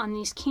went on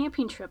these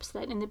camping trips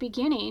that in the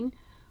beginning,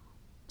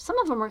 some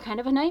of them were kind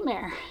of a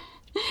nightmare.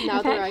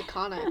 Now they're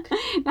iconic.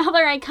 Now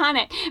they're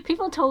iconic.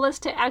 People told us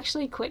to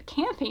actually quit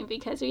camping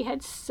because we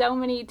had so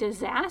many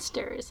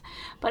disasters.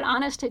 But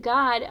honest to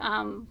God,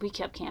 we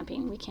kept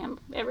camping. We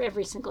camped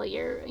every single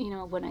year,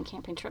 went on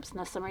camping trips in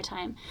the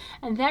summertime.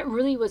 And that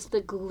really was the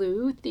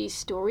glue, these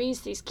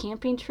stories, these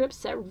camping trips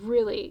that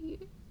really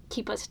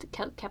kept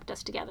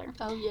us together.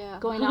 Oh, yeah.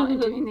 Going out and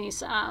doing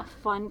these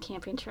fun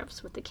camping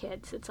trips with the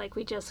kids. It's like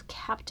we just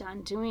kept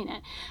on doing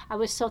it. I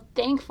was so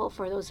thankful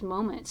for those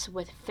moments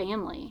with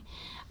family.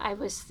 I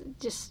was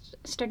just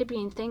started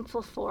being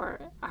thankful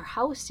for our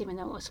house, even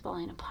though it was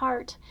falling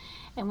apart.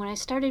 And when I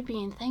started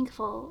being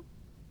thankful,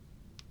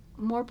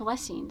 more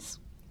blessings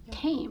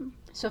came.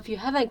 So if you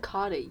haven't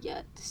caught it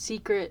yet, the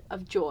secret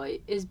of joy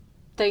is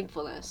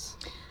thankfulness.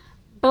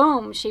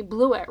 Boom, she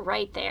blew it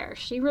right there.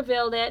 She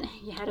revealed it.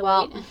 You had to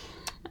wait.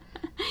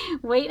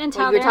 Wait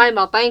until you're talking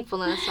about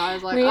thankfulness. So I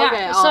was like,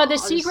 okay. So the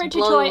secret to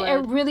joy,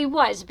 it really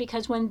was,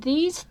 because when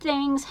these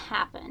things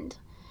happened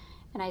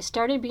and I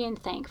started being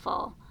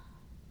thankful,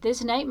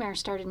 this nightmare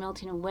started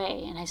melting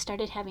away and I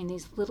started having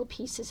these little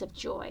pieces of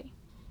joy.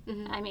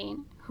 Mm-hmm. I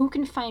mean, who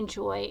can find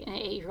joy in an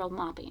 8-year-old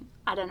mopping?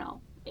 I don't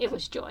know. It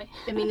was joy.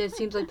 I mean, it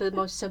seems like the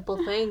most simple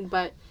thing,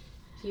 but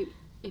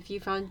if you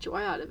found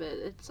joy out of it,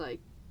 it's like,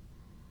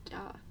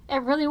 yeah.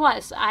 It really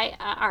was.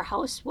 Our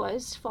house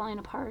was falling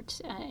apart.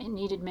 It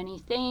needed many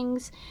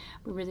things.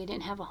 We really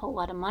didn't have a whole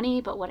lot of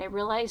money, but what I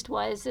realized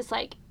was it's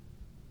like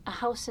a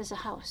house is a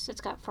house.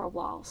 It's got 4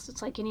 walls.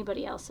 It's like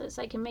anybody else's.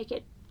 I can make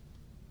it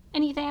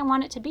anything I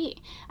want it to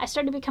be. I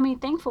started becoming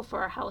thankful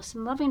for our house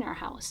and loving our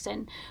house.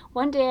 And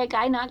one day a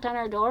guy knocked on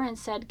our door and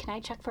said, "Can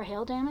I check for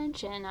hail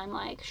damage?" And I'm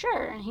like,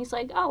 "Sure." And he's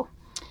like, "Oh,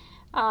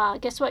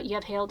 guess what? You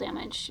have hail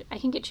damage. I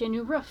can get you a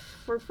new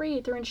roof for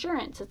free through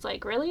insurance." It's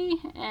like, really?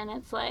 And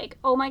it's like,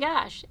 oh my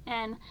gosh.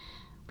 And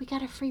we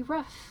got a free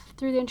roof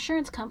through the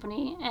insurance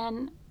company.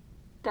 And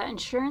the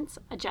insurance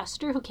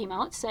adjuster who came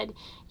out said,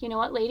 "You know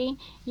what, lady?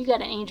 You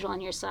got an angel on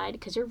your side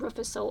because your roof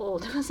is so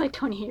old." It was like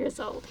 20 years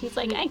old. He's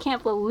like, "I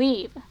can't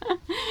believe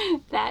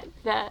that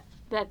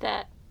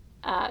the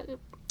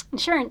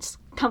insurance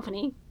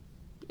company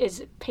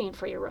is paying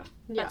for your roof."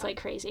 Yeah. That's like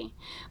crazy.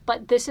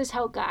 But this is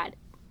how God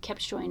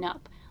kept showing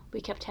up. We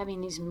kept having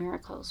these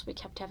miracles. We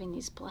kept having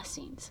these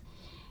blessings.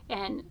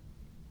 And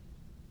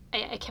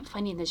I kept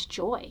finding this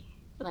joy,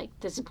 like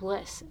this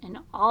bliss in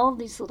all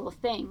these little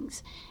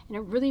things. And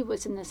it really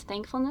was in this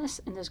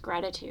thankfulness and this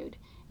gratitude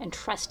and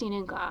trusting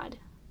in God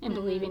and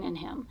believing in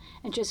Him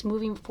and just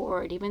moving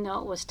forward, even though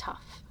it was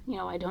tough.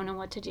 I don't know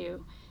what to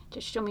do.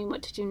 Just show me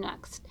what to do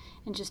next.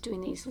 And just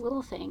doing these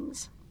little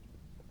things.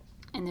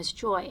 And this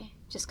joy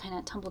just kind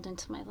of tumbled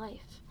into my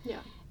life. Yeah.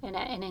 And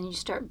then you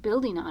start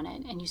building on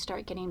it and you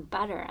start getting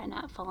better and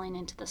not falling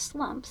into the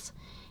slumps.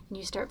 And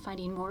you start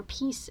finding more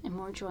peace and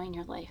more joy in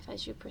your life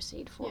as you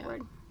proceed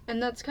forward. Yeah.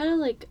 And that's kind of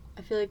like,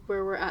 I feel like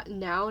where we're at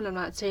now, and I'm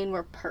not saying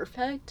we're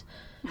perfect,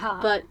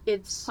 but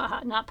it's...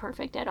 not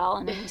perfect at all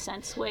in any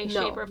sense, way,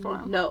 shape, or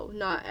form. No,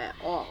 not at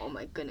all. Oh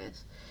my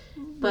goodness.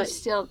 But we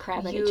still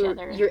crab at each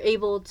other. You're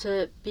able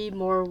to be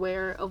more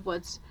aware of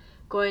what's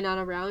going on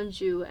around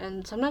you,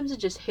 and sometimes it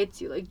just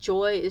hits you. Like,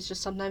 joy is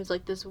just sometimes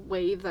like this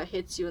wave that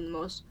hits you in the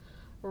most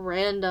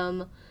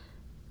random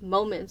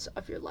moments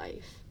of your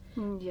life.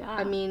 Yeah.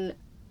 I mean,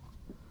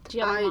 do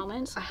you have a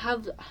moment? I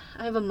have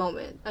a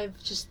moment. I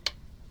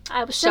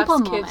have a simple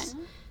moment.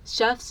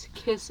 Chef's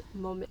kiss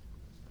moment.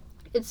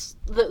 It's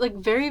like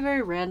very,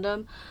 very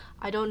random.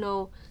 I don't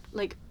know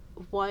like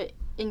what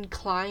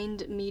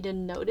inclined me to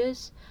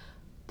notice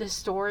this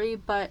story,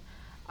 but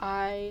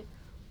I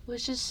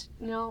was just,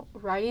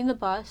 riding the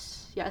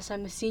bus. Yes,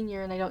 I'm a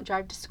senior and I don't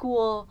drive to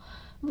school,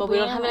 but we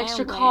don't have an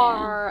extra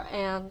car,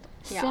 and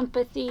yeah.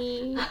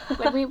 Sympathy.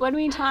 When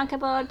we talk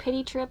about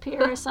pity trip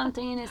here or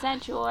something, is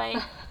that joy?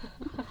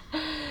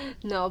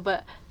 No,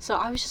 but so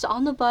I was just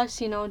on the bus,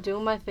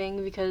 doing my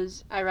thing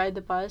because I ride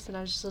the bus, and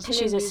I was just listening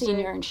to music. She's a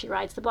senior and she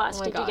rides the bus.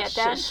 Oh Did you get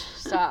that?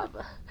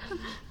 Stop.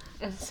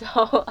 And so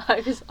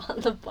I was on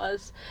the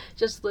bus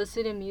just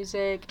listening to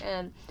music,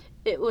 and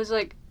it was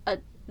like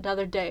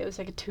another day. It was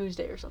like a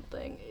Tuesday or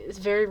something. It's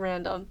very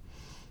random.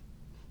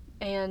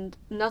 And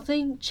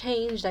nothing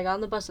changed. I got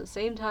on the bus at the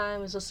same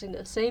time, was listening to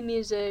the same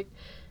music,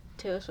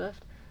 Taylor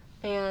Swift,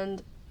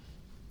 and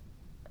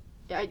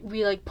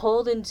we like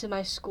pulled into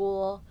my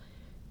school,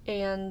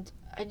 and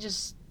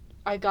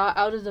I got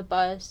out of the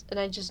bus, and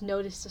I just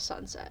noticed the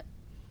sunset,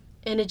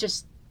 and it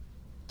just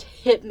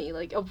hit me,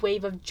 like a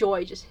wave of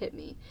joy just hit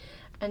me.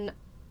 And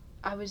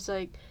I was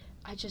like,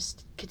 I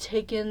just could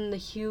take in the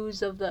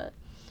hues of the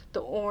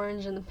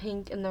orange and the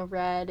pink and the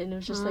red, and it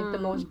was just like the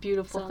most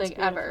beautiful thing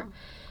ever.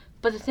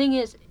 But the thing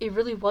is, it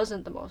really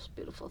wasn't the most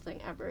beautiful thing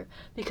ever,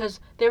 because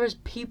there was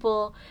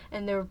people,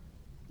 and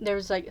there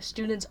was like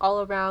students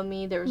all around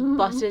me, there was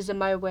buses in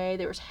my way,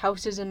 there was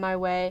houses in my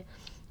way.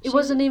 It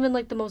wasn't even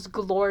like the most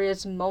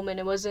glorious moment.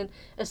 It wasn't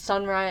a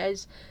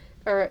sunrise,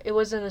 or it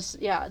wasn't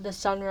the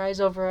sunrise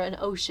over an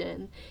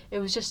ocean. It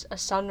was just a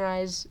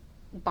sunrise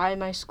by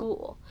my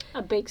school.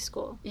 A big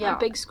school. Yeah. A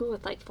big school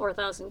with like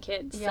 4,000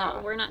 kids. Yeah.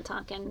 So we're not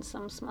talking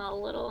some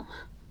small little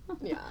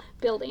yeah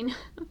building.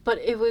 But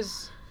I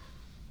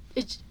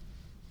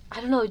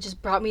don't know, it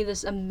just brought me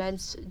this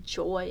immense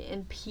joy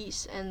and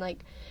peace. And like,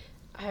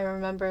 I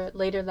remember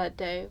later that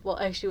day, well,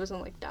 actually it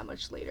wasn't like that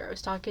much later, I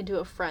was talking to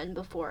a friend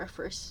before our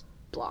first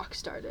block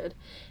started,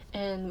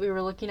 and we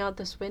were looking out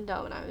this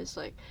window, and I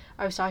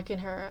was talking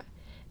to her,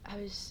 I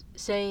was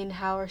saying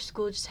how our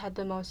school just had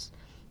the most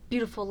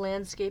beautiful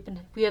landscape, and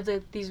we have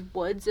these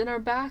woods in our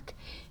back,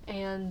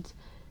 and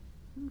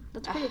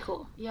that's pretty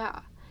cool. Yeah.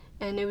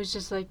 And it was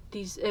just like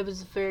it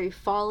was very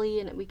folly,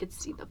 and we could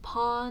see the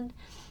pond.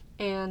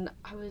 And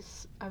I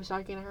was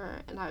talking to her,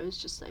 and I was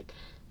just like,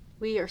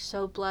 we are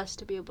so blessed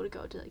to be able to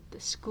go to like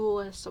this school.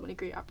 It has so many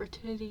great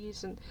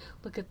opportunities, and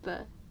look at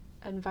the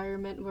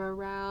environment we're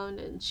around.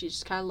 And she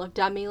just kind of looked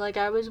at me like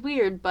I was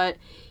weird, but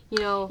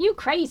you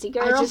crazy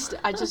girl.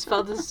 I just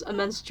felt this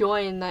immense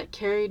joy, and that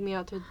carried me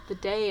out through the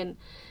day. And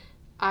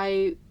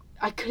I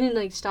couldn't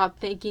like stop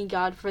thanking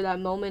God for that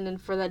moment, and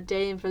for that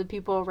day, and for the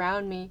people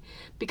around me,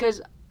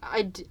 because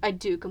I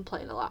do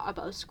complain a lot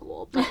about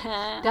school, but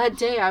that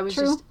day I was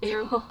just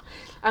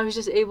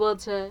able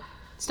to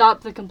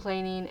stop the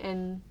complaining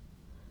and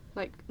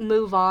like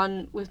move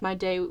on with my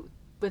day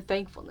with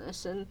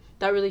thankfulness, and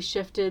that really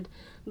shifted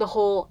the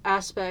whole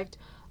aspect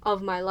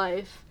of my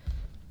life.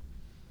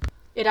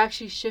 It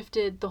actually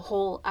shifted the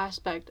whole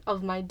aspect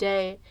of my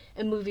day,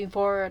 and moving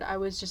forward I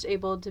was just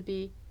able to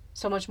be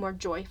so much more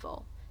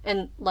joyful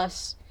and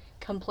less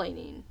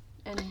complaining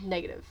and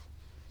negative.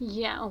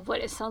 Yeah,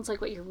 what it sounds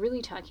like what you're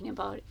really talking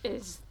about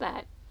is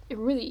that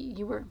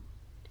you were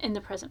in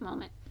the present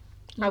moment.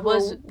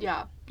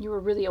 You were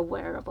really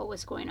aware of what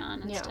was going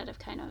on instead of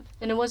kind of...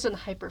 And it wasn't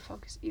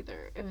hyper-focused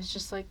either. It was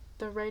just like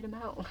the right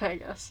amount, I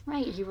guess.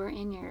 Right, you were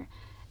in your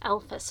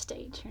alpha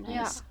state, your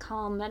nice,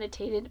 calm,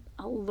 meditated,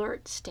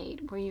 alert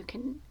state, where you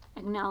can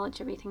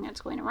acknowledge everything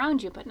that's going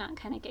around you, but not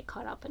kind of get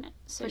caught up in it,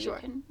 so you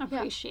can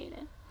appreciate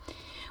it.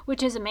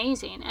 Which is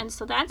amazing. And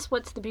so that's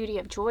what's the beauty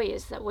of joy,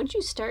 is that once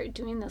you start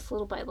doing this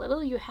little by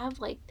little, you have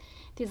like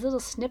these little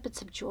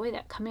snippets of joy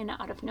that come in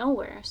out of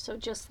nowhere. So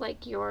just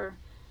like your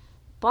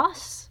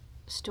bus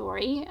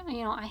story,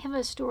 I have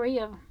a story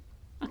of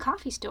a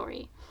coffee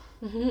story.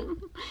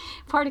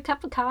 Poured a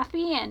cup of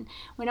coffee and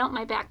went out in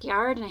my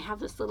backyard, and I have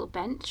this little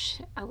bench,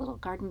 a little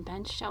garden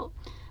bench out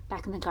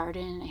back in the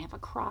garden, and I have a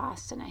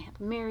cross, and I have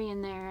Mary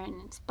in there,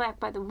 and it's back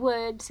by the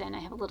woods, and I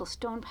have a little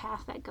stone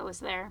path that goes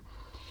there.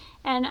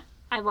 And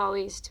I've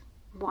always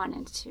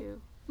wanted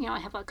to, I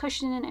have a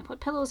cushion and I put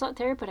pillows out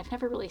there, but I've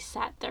never really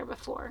sat there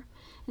before.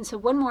 And so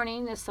one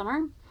morning this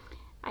summer,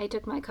 I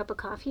took my cup of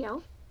coffee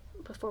out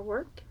before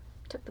work,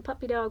 took the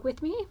puppy dog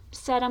with me,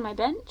 sat on my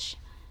bench,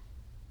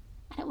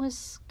 and it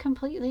was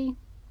completely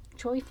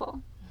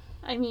joyful.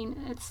 I mean,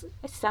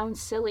 it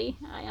sounds silly.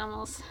 I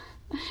almost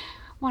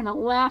want to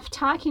laugh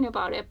talking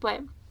about it, but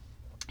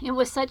it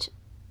was such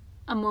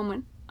a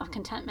moment of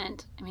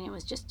contentment. I mean, it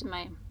was just in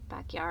my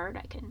backyard.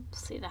 I can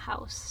see the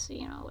house,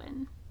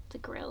 and the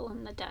grill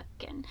and the deck,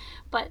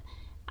 but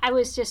I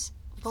was just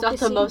focusing.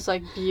 It's not the most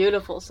like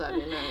beautiful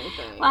setting or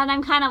anything. Well, and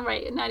I'm kind of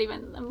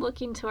I'm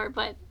looking toward,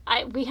 but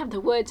we have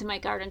the woods, and my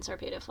gardens are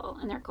beautiful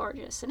and they're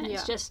gorgeous, and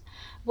it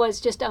was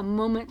just a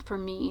moment for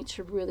me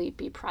to really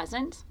be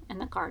present in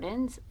the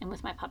gardens and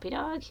with my puppy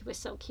dog. He was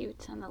so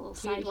cute on the little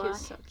sidewalk.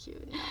 He's so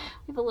cute. Yeah.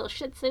 We have a little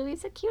Shih Tzu.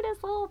 He's the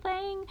cutest little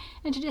thing.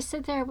 And to just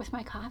sit there with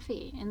my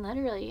coffee, and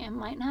literally, it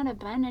might not have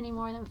been any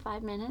more than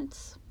 5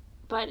 minutes,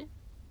 but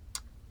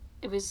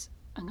it was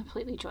a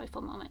completely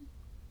joyful moment,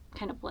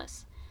 kind of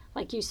bliss.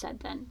 Like you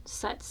said, then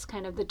sets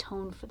kind of the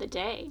tone for the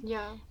day.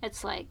 Yeah.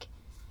 It's like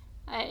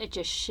it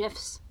just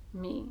shifts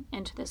me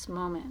into this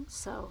moment.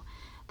 So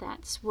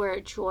that's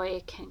where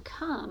joy can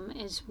come,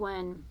 is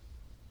when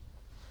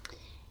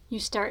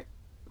you start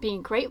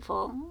being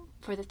grateful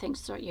for the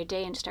things throughout your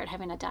day and start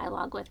having a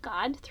dialogue with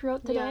God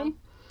throughout the day.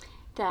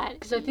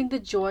 Because I think the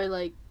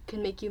joy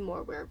can make you more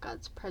aware of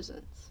God's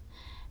presence.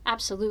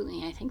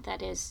 Absolutely. I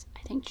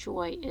think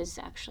joy is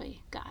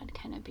actually God,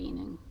 kind of being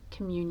in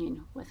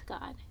communion with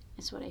God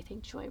is what I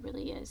think joy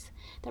really is.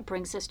 That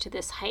brings us to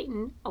this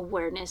heightened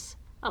awareness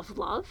of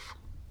love.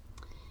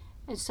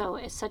 And so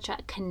it's such a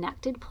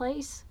connected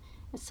place.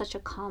 It's such a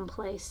calm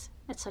place.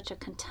 It's such a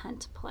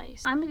content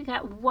place. I've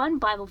got one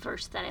Bible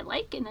verse that I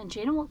like, and then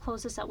Jana will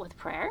close us out with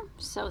prayer.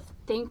 So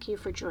thank you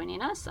for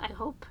joining us. I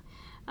hope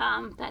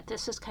that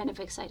this is kind of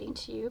exciting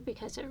to you,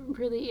 because it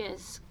really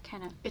is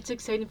kind of... It's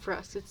exciting for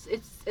us.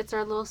 It's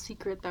our little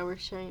secret that we're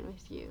sharing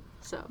with you.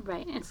 So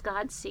Right, it's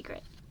God's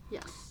secret.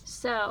 Yes.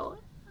 So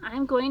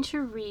I'm going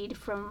to read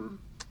from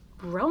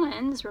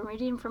Romans. We're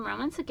reading from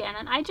Romans again,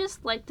 and I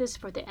just like this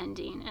for the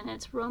ending, and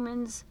it's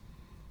Romans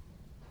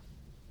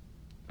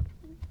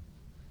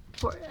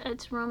 14,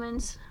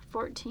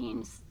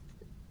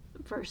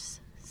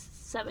 verse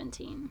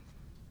 17.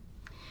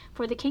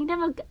 For the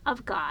kingdom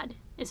of God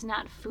is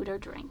not food or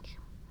drink.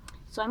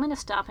 So I'm going to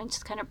stop and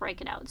just kind of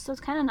break it out. So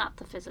it's kind of not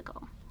the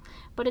physical,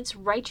 but it's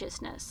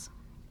righteousness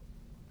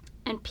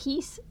and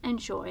peace and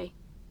joy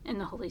in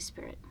the Holy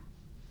Spirit.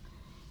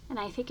 And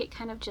I think it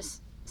kind of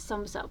just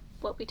sums up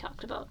what we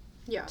talked about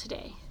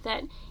today,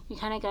 that you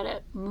kind of got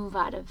to move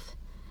out of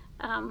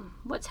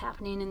what's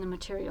happening in the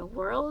material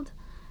world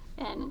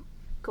and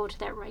go to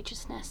that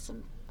righteousness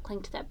and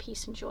cling to that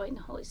peace and joy in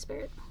the Holy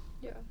Spirit.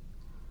 Yeah.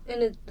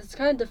 And it's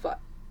kind of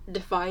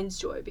defines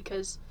joy,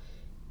 because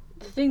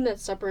the thing that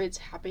separates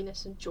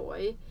happiness and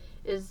joy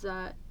is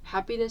that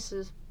happiness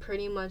is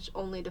pretty much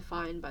only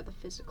defined by the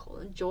physical,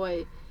 and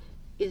joy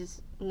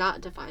is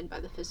not defined by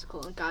the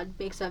physical, and God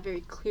makes that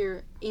very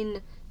clear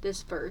in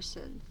this verse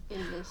and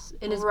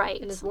in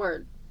his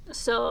word.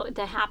 So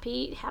the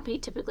happy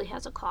typically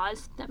has a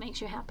cause that makes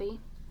you happy.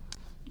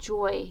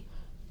 Joy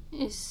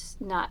is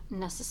not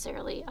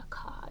necessarily a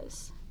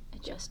cause.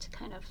 It just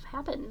kind of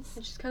happens.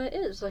 It just kind of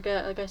is. Like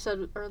I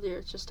said earlier,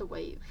 it's just a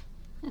wave.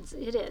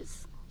 It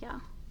is, yeah.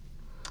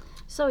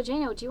 So,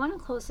 Jano, do you want to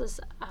close this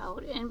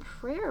out in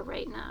prayer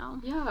right now?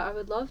 Yeah, I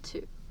would love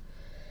to.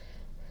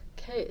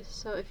 Okay,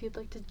 so if you'd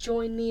like to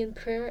join me in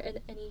prayer in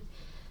any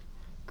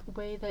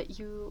way that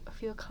you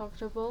feel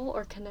comfortable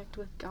or connect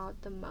with God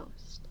the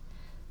most.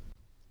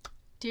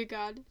 Dear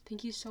God,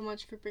 thank you so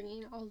much for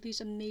bringing all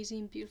these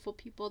amazing, beautiful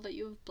people that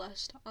you have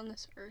blessed on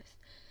this earth.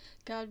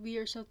 God, we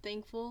are so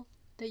thankful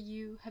that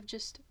you have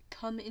just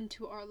come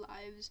into our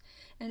lives.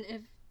 And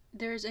if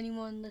there is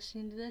anyone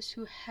listening to this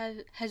who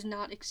has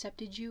not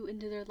accepted you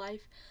into their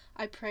life,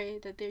 I pray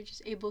that they're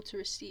just able to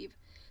receive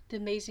the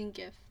amazing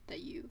gift that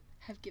you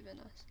have given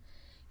us.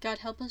 God,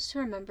 help us to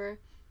remember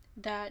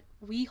that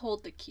we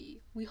hold the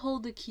key. We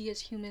hold the key as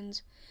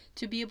humans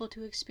to be able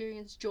to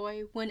experience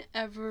joy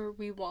whenever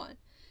we want.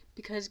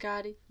 Because,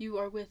 God, you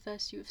are with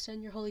us. You have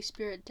sent your Holy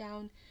Spirit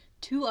down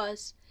to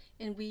us,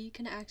 and we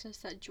can access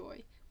that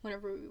joy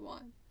whenever we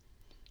want.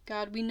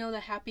 God, we know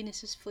that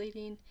happiness is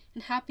fleeting,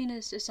 and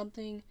happiness is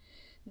something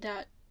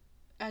that,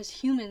 as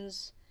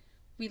humans,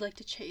 we like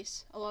to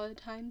chase a lot of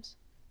times.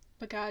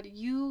 But God,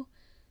 you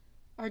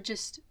are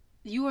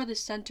the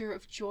center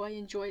of joy,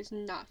 and joy is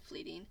not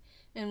fleeting.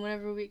 And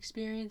whenever we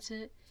experience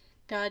it,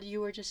 God,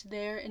 you are just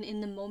there and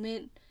in the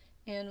moment,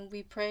 and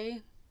we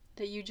pray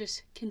that you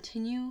just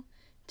continue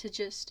to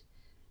just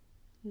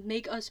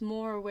make us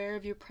more aware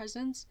of your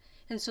presence,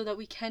 and so that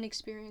we can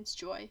experience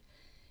joy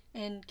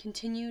and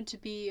continue to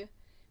be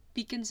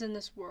beacons in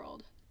this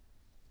world.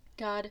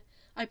 God,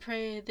 I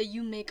pray that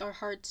you make our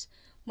hearts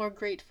more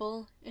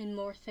grateful and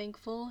more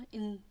thankful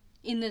in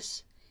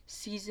this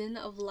season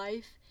of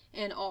life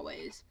and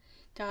always.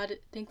 God,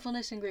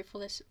 thankfulness and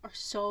gratefulness are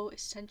so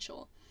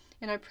essential,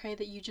 and I pray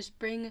that you just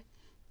bring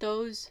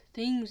those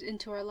things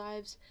into our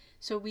lives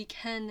so we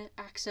can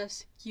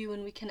access you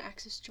and we can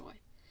access joy.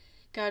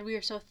 God, we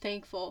are so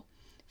thankful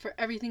for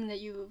everything that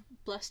you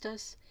have blessed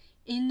us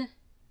in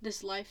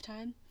this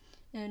lifetime,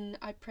 and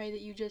I pray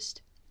that you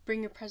just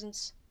bring your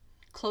presence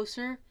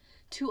closer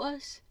to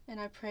us, and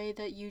I pray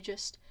that you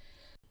just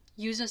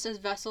use us as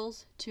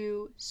vessels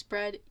to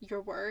spread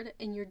your word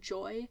and your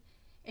joy,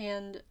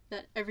 and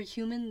that every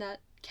human that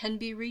can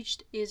be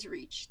reached is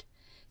reached.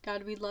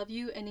 God, we love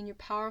you, and in your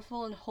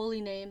powerful and holy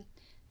name,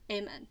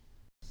 amen.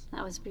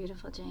 That was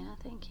beautiful, Jana.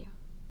 Thank you.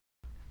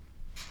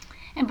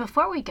 And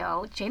before we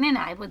go, Jana and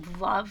I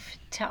would love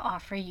to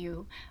offer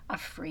you a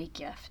free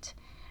gift.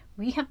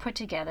 We have put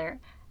together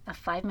a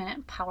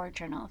 5-minute power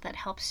journal that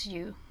helps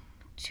you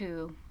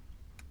to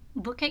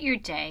look at your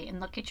day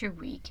and look at your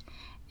week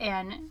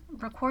and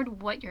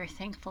record what you're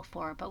thankful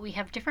for. But we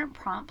have different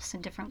prompts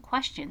and different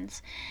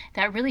questions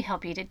that really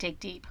help you to dig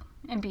deep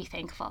and be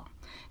thankful.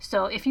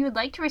 So if you would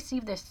like to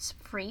receive this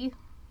free,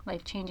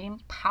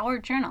 life-changing power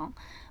journal,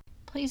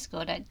 please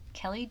go to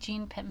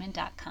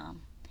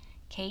kellyjeanpittman.com.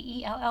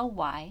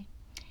 KELLYJEANNE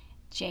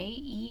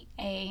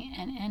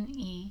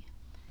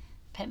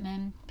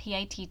Pittman,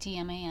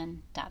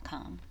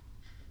 PITTMAN.com.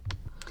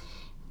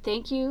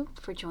 Thank you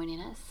for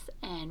joining us,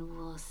 and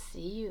we'll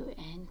see you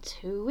in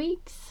 2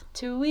 weeks.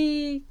 2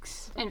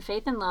 weeks. And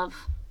faith and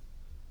love.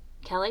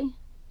 Kelly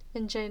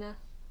and Jana.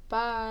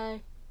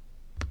 Bye.